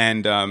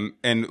and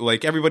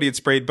like everybody had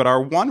sprayed, but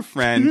our one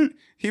friend,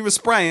 he was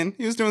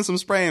doing some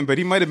spraying, but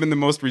he might have been the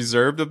most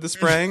reserved of the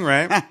spraying,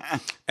 right?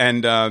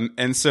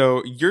 And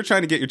so you're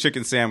trying to get your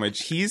chicken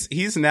sandwich.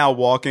 He's now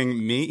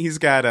walking me. He's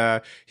got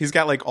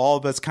like all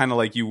of us kind of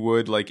like you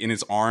would like in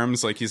his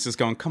arms, like he's just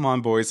going, come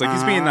on, boys. Like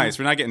he's being nice.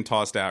 We're not getting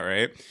tossed out,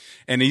 right?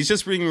 And he's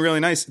just being really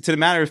nice. To the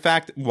matter of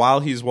fact, while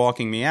he's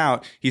walking me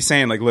out, he's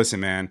saying like, listen,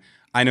 man,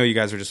 I know you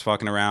guys are just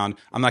fucking around.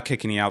 I'm not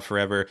kicking you out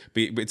forever,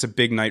 but it's a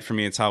big night for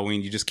me. It's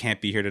Halloween. You just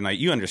can't be here tonight.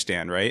 You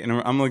understand, right? And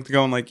I'm like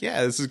going like,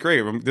 yeah, this is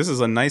great. This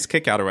is a nice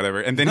kick out or whatever.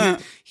 And then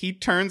he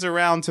turns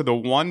around to the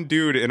one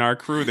dude in our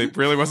crew that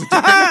really wasn't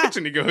doing much,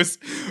 and he goes,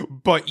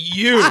 but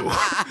you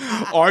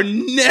are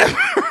never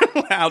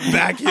allowed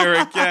back here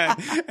again.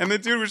 And the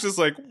dude was just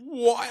like,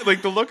 what?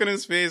 Like the look on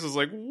his face was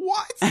like,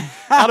 what?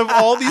 Out of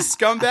all these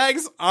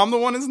scumbags, I'm the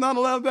one that's not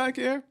allowed back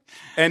here.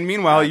 And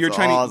meanwhile, That's you're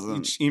trying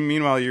awesome. to.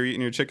 Meanwhile, you're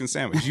eating your chicken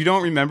sandwich. You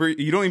don't remember.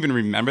 You don't even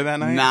remember that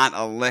night. Not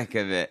a lick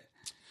of it.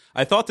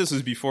 I thought this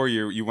was before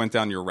you went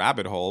down your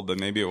rabbit hole, but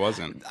maybe it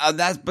wasn't.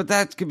 But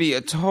that could be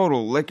a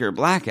total liquor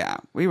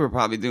blackout. We were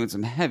probably doing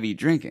some heavy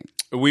drinking.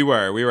 We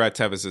were at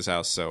Tevis's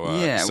house, so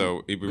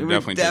we were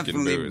definitely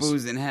drinking booze.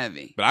 Boozing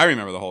heavy. But I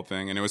remember the whole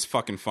thing, and it was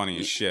fucking funny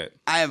as shit.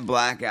 I have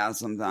blackouts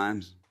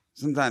sometimes.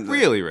 Sometimes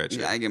really, Rich.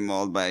 Yeah, I get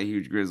mauled by a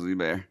huge grizzly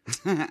bear.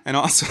 And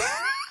also,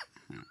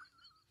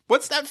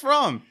 what's that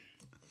from?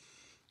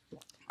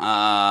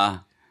 Why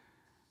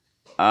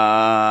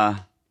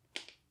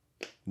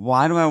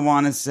do I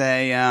want to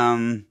say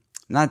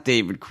not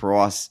David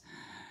Cross,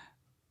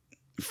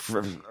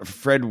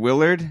 Fred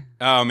Willard?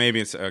 Oh,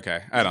 maybe it's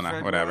okay. I don't know.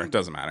 Fred Whatever. Willard?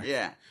 Doesn't matter.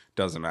 Yeah.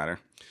 Doesn't matter.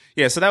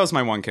 Yeah, so that was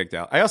my one kicked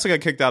out. I also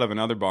got kicked out of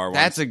another bar once.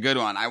 That's a good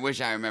one. I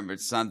wish I remembered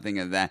something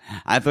of that.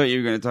 I thought you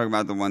were going to talk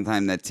about the one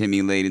time that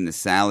Timmy laid in the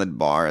salad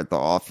bar at the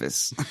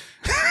office.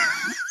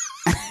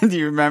 Do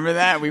you remember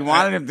that? We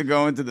wanted him to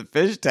go into the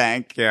fish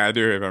tank. Yeah, I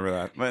do remember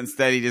that. But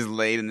instead, he just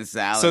laid in the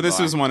salad So this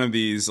bar. was one of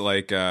these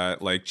like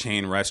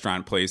chain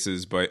restaurant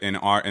places, but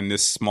in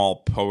this small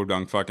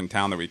podunk fucking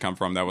town that we come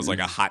from, that was like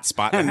a hot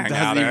spot to hang out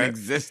doesn't even at.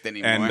 exist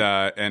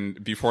anymore.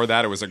 And before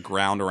that, it was a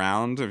ground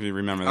round. If you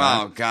remember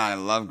that. Oh God, I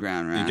love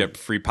ground round. You get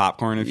free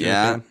popcorn if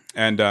Yeah. you're a kid.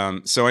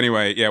 And so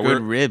anyway, yeah,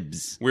 good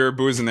ribs. we were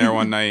boozing there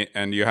one night,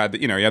 and you had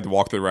to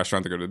walk through the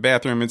restaurant to go to the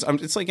bathroom.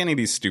 It's like any of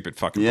these stupid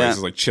fucking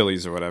places, like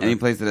Chili's or whatever. Any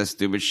place that has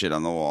stupid shit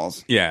on the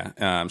walls.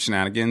 Yeah,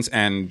 shenanigans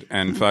and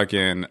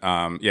fucking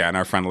and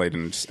our friend laid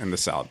in the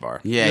salad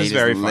bar. Yeah, it he was just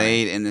very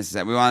laid funny. in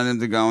the. We wanted him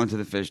to go into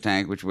the fish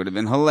tank, which would have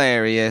been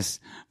hilarious,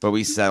 but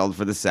we settled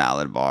for the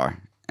salad bar,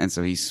 and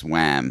so he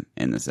swam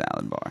in the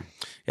salad bar.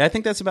 Yeah, I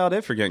think that's about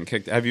it for getting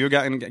kicked. Have you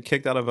gotten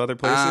kicked out of other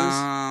places?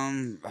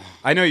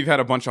 I know you've had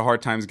a bunch of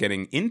hard times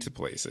getting into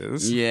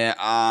places. Yeah,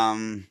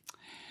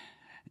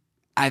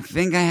 I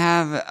think I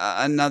have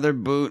another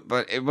boot,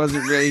 but it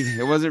wasn't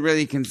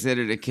really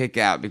considered a kick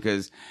out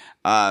because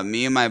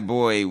me and my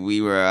boy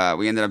we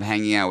ended up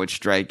hanging out with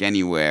Strike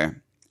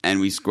Anywhere, and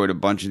we scored a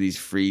bunch of these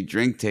free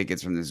drink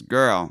tickets from this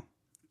girl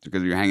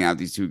because we were hanging out with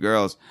these two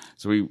girls.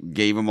 So we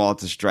gave them all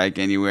to Strike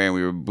Anywhere, and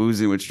we were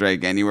boozing with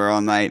Strike Anywhere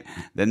all night.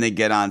 Then they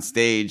get on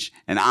stage,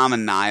 and I'm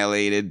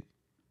annihilated.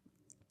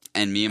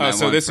 And me and my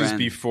so this friend, is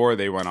before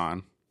they went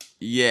on.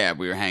 Yeah,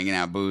 we were hanging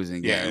out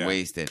boozing, getting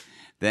wasted.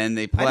 Then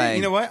they I play.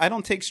 you know what? I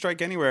don't take Strike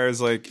Anywhere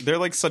as like they're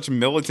like such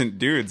militant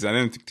dudes. I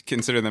didn't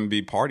consider them to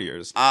be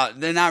partiers.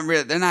 They're not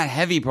real. They're not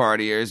heavy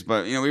partiers,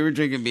 but we were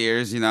drinking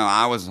beers.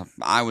 I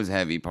was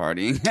heavy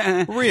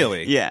partying.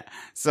 Really? Yeah.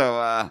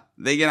 So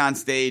they get on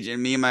stage,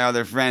 and me and my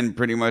other friend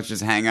pretty much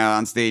just hang out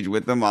on stage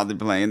with them while they're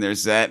playing their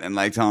set, and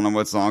like telling them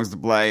what songs to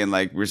play, and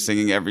like we're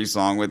singing every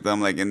song with them,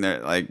 like in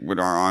their like with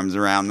our arms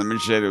around them and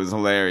shit. It was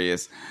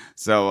hilarious.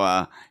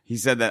 So he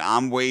said that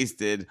I'm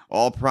wasted,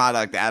 all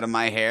product out of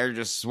my hair,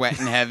 just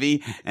sweating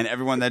heavy, and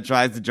everyone that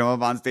tries to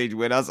jump up on stage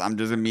with us, I'm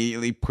just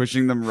immediately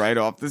pushing them right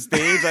off the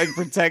stage, like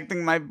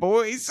protecting my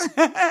boys.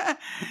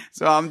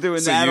 So I'm doing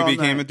So that. you all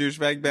became night. a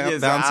douchebag bouncer?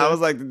 Yeah, so I was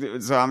like,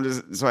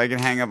 so I can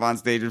hang up on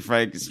stage with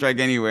Strike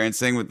Anywhere and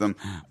sing with them.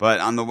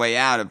 But on the way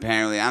out,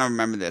 apparently, I don't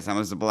remember this. I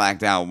must have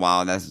blacked out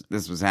while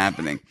this was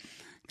happening.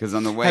 Because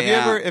on the way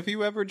have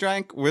you ever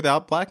drank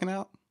without blacking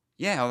out?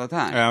 Yeah, all the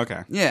time. Oh,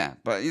 okay. Yeah,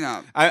 but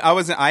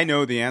I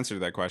know the answer to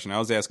that question. I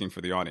was asking for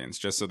the audience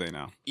just so they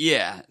know.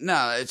 Yeah,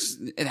 no,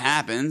 it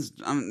happens.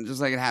 Just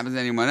like it happens to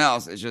anyone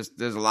else. It's just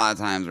there's a lot of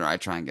times where I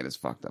try and get as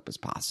fucked up as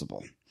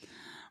possible.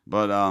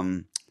 But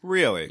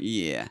really,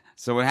 yeah.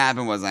 So what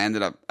happened was I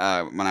ended up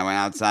when I went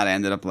outside, I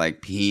ended up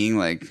like peeing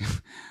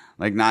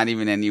like not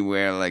even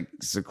anywhere like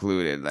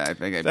secluded. I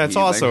think I that's peed,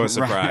 also like, a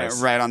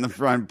surprise. Right on the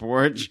front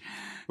porch.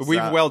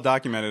 We've well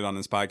documented on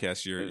this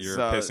podcast your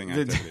pissing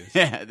activities.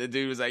 Yeah, the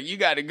dude was like, you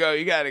gotta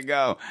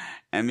go.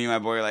 And me and my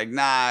boy were like,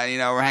 nah,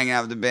 we're hanging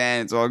out with the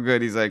band. It's all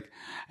good. He's like,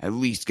 at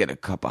least get a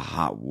cup of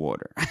hot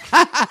water.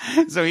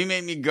 So he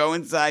made me go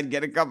inside,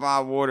 get a cup of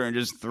hot water, and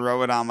just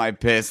throw it on my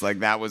piss.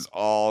 Like that was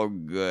all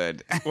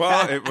good.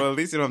 Well, at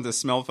least you don't have to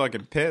smell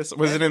fucking piss.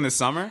 Was it in the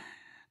summer?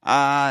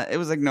 It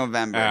was like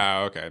November.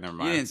 Oh, okay, never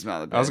mind. You didn't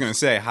smell the piss. I was gonna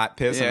say hot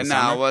piss in the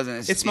summer. No, it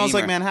wasn't. It smells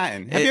like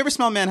Manhattan. Have you ever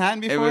smelled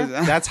Manhattan before?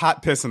 That's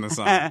hot piss in the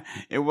summer.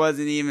 It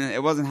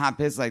wasn't hot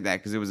piss like that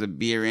because it was a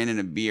beer in and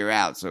a beer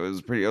out. So it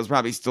was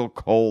probably still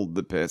cold,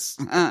 the piss.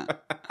 It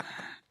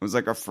was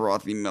like a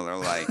frothy Miller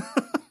Lite.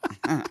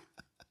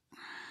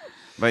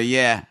 But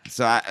yeah,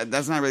 so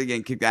that's not really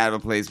getting kicked out of a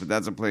place, but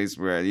that's a place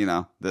where,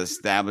 the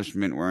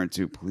establishment weren't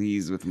too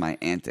pleased with my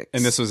antics.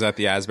 And this was at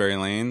the Asbury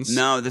Lanes?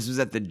 No, this was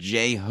at the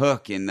J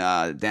Hook in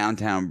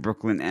downtown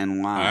Brooklyn,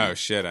 NY. Oh,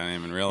 shit, I didn't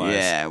even realize.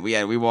 Yeah,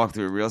 we walked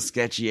through a real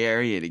sketchy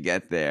area to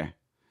get there.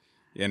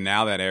 Yeah,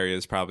 now that area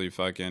is probably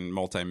fucking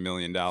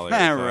multi-million-dollar.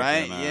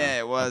 Right? Yeah,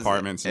 it was.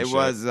 Apartments and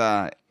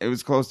shit. It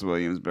was close to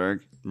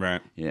Williamsburg.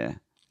 Right. Yeah.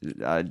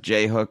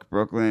 J Hook,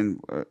 Brooklyn.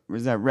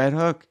 Where's that? Red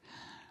Hook?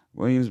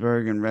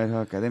 Williamsburg and Red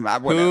Hook. I think.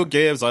 Who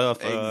gives a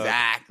fuck?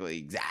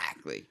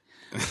 Exactly.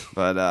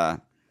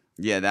 But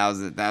yeah, that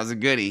was a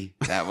goodie.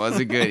 That was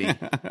a goodie.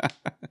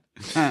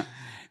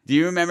 Do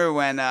you remember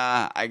when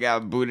I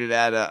got booted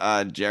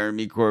at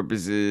Jeremy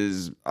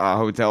Corpus's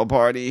hotel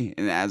party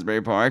in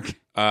Asbury Park?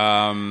 No,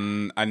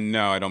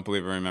 I don't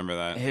believe I remember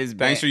that.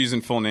 Thanks for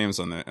using full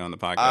names on the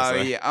podcast.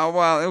 Oh yeah. Oh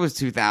well, it was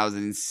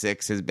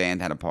 2006. His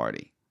band had a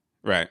party.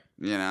 Right.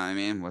 You know what I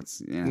mean?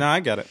 No, I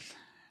get it.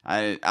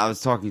 I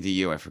was talking to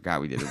you. I forgot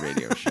we did a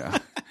radio show.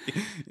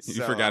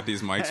 You forgot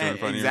these mics were in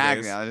front of you.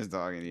 Exactly. I was just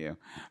talking to you.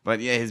 But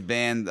yeah, his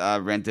band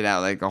rented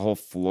out like a whole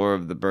floor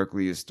of the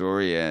Berkeley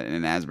Astoria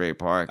in Asbury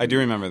Park. I do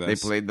remember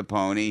this. They played the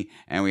Pony,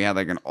 and we had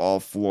like an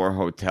all-floor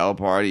hotel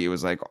party. It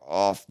was like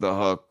off the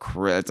hook.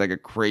 It's like a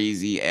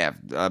crazy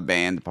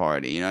band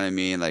party. You know what I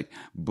mean? Like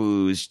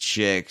booze,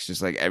 chicks,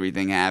 just like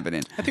everything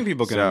happening. I think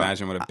people can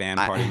imagine what a band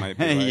party might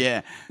be like.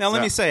 Yeah. Now,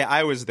 let me say,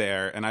 I was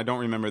there, and I don't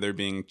remember there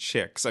being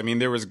chicks. I mean,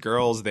 there was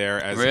girls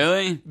there as...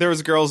 Really? There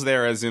was girls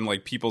there as in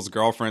like people's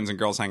girlfriends and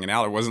girls hanging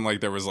out. It wasn't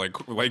like there was like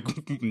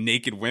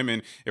naked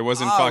women. It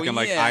wasn't fucking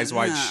like Eyes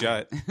Wide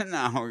Shut.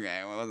 No,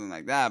 okay, well, it wasn't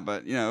like that,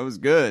 but you know, it was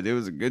good. It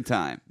was a good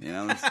time. You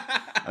know,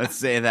 let's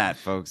say that,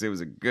 folks. It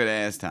was a good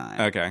ass time.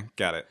 Okay,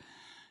 got it.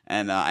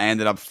 And I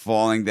ended up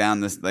falling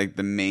down the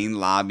main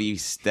lobby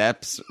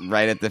steps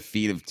right at the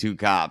feet of two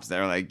cops. They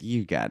were like,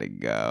 "You gotta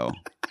go.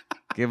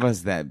 Give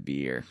us that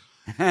beer."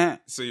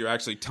 So you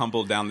actually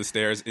tumbled down the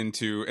stairs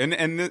into and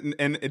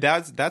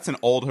that's an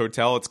old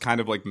hotel. It's kind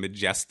of like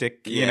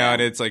majestic, you know,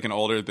 and it's like an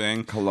older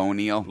thing,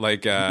 colonial.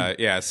 Like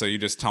yeah. So you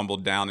just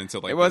tumbled down into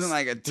like it wasn't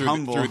like a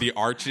tumble through the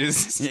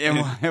arches.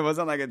 It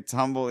wasn't like a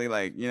tumbly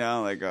like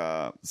like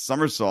a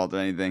somersault or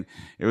anything.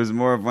 It was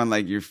more of when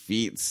like your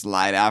feet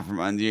slide out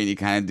from under you and you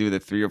kind of do the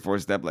 3 or 4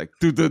 step like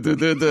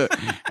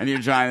and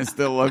you're trying to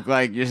still look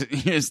like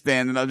you're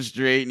standing up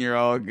straight and you're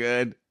all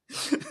good.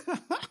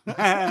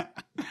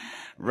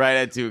 Right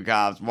at two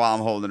cops while I'm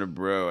holding a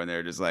brew, and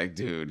they're just like,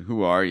 dude,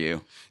 who are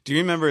you? Do you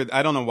remember,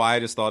 I don't know why I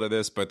just thought of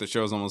this, but the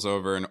show's almost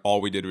over, and all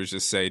we did was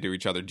just say to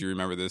each other, do you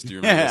remember this? Do you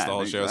remember this the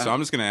whole show? So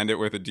I'm just going to end it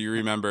with a do you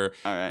remember?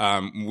 All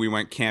right. We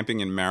went camping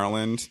in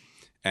Maryland,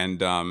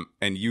 and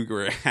you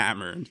were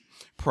hammered,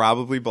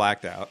 probably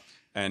blacked out.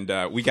 And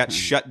we got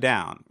shut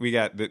down. We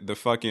got the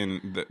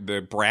fucking the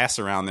brass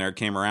around there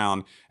came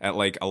around at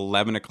like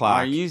 11 o'clock.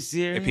 Are you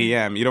serious?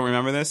 PM. You don't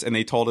remember this? And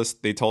they told us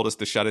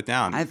to shut it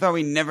down. I thought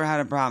we never had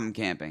a problem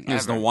camping. It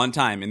was the one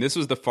time, and this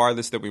was the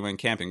farthest that we went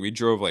camping. We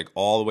drove like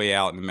all the way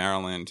out in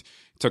Maryland.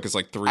 Took us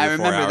like 3 or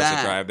 4 hours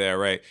to drive there,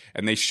 right?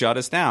 And they shut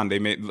us down. They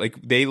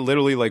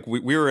literally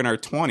we were in our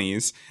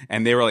 20s,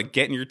 and they were like,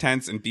 get in your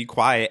tents and be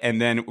quiet.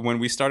 And then when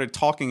we started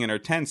talking in our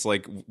tents,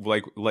 like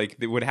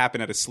it would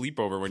happen at a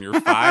sleepover when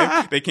you're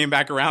 5, they came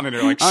back around and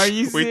they're like, are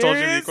you we told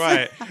you to be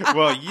quiet.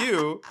 Well,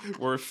 you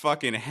were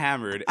fucking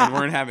hammered and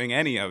weren't having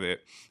any of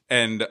it.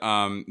 And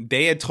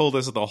they had told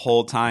us the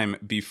whole time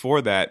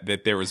before that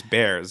there was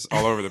bears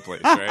all over the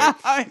place, right?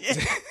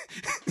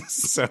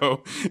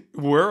 So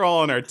we're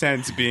all in our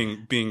tents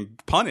being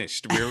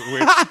punished.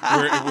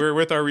 We're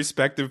with our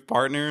respective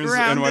partners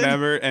and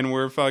whatever, and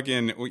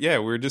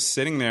we're just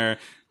sitting there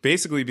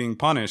basically being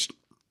punished.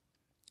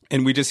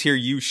 And we just hear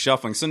you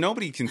shuffling, so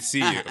nobody can see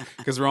you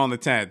because we're all in the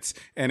tents,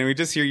 and we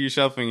just hear you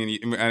shuffling.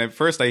 And at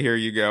first, I hear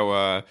you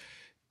go.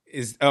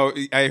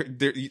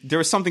 There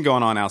was something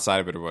going on outside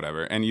of it or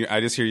whatever, and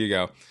I just hear you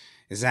go,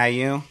 "Is that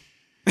you?"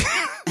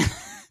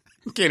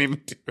 Can't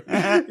even do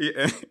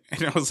it.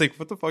 And I was like,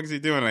 "What the fuck is he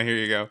doing?" And I hear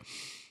you go,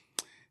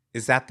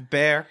 "Is that the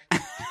bear?"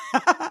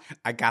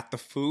 I got the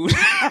food.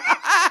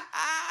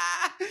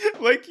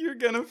 Like you're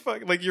gonna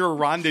like you're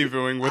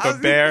rendezvousing with a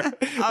bear.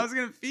 I was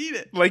gonna feed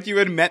it. Like you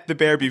had met the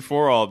bear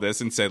before all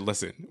this and said,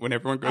 "Listen, when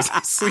everyone goes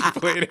to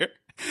sleep later,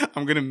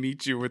 I'm gonna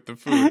meet you with the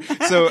food."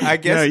 So I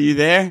guess are you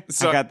there?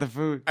 So I got the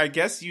food. I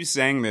guess you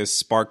saying this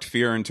sparked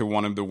fear into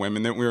one of the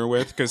women that we were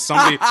with because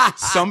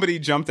somebody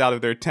jumped out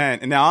of their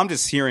tent, and now I'm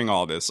just hearing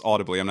all this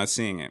audibly. I'm not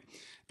seeing it.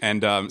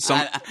 And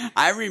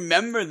I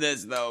remember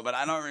this though, but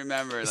I don't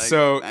remember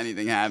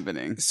anything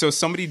happening. So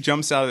somebody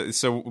jumps out.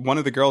 So one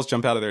of the girls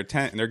jump out of their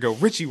tent and they go,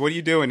 "Richie, what are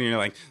you doing?" And you're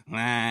like,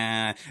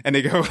 "Nah." And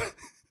they go,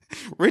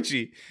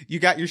 "Richie, you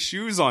got your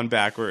shoes on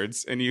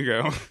backwards." And you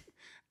go,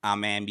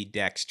 "I'm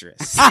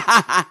ambidextrous."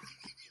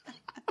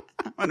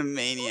 What a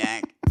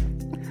maniac!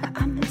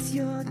 I miss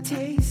your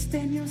taste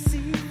and your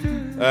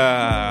see-through.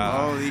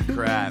 Holy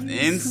crap!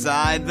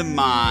 Inside the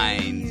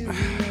mind.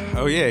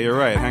 Oh yeah, you're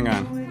right. Hang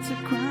on.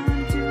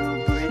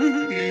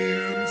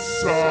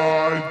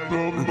 Inside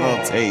the A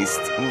little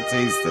taste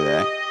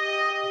today.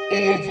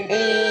 Of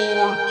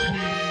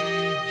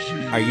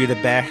RTG. Are you the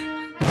bear?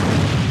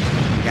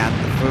 Got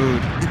the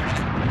food.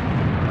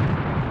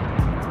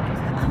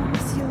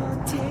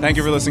 Thank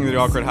you for listening to the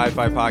Awkward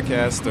Hi-Fi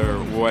podcast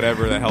or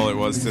whatever the hell it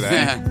was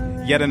today.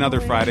 Yet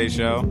another Friday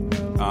show.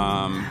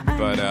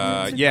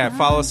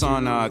 Follow us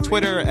on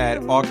Twitter at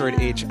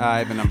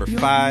awkwardhi5.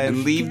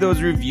 And leave those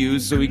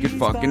reviews so we could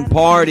fucking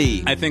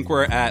party. I think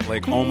we're at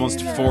like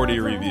almost 40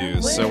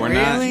 reviews, so we're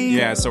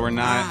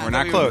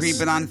not close.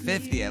 Creeping on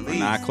 50 at least. We're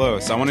not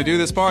close. I want to do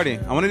this party.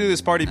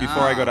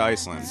 Before I go to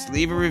Iceland. Just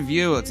leave a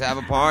review. Let's have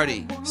a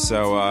party.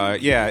 So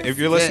if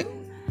you're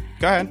listening,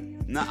 go ahead.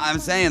 No, I'm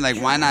saying,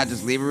 why not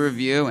just leave a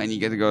review and you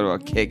get to go to a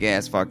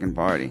kick-ass fucking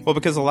party? Well,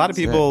 because a lot of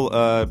people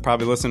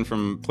probably listen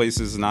from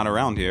places not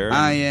around here.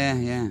 Oh,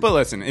 yeah. But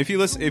listen, if you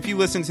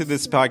listen to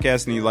this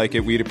podcast and you like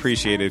it, we'd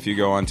appreciate it if you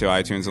go onto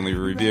iTunes and leave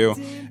a review.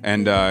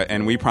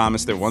 And we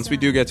promise that once we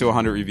do get to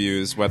 100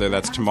 reviews, whether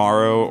that's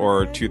tomorrow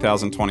or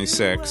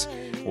 2026,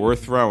 we're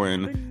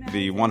throwing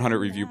the 100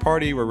 review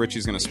party where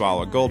Richie's going to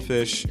swallow a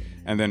goldfish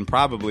and then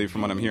probably,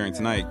 from what I'm hearing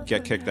tonight,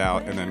 get kicked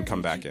out and then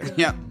come back in.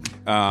 Yep.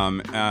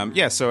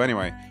 So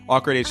anyway,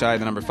 AwkwardHI,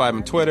 the number 5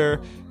 on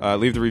Twitter.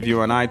 Leave the review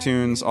on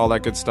iTunes, all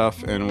that good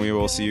stuff, and we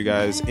will see you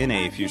guys in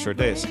a few short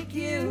days.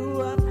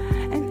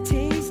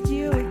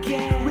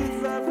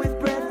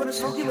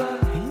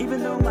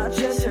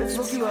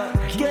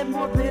 Get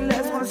more pain,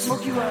 less wanna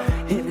smoke you up.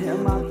 Hit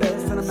him my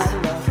best and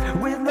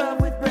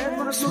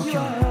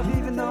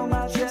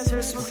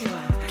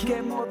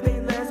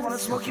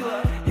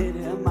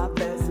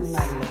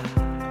I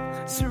love.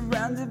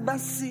 surrounded by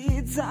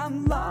seeds.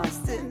 I'm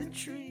lost in the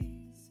trees.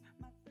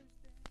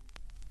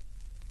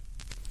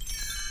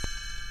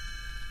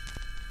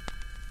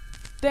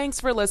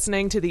 Thanks for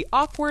listening to the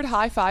Awkward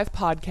High Five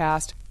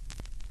podcast.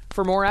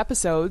 For more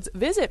episodes,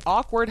 visit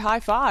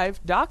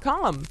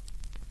awkwardhighfive.com.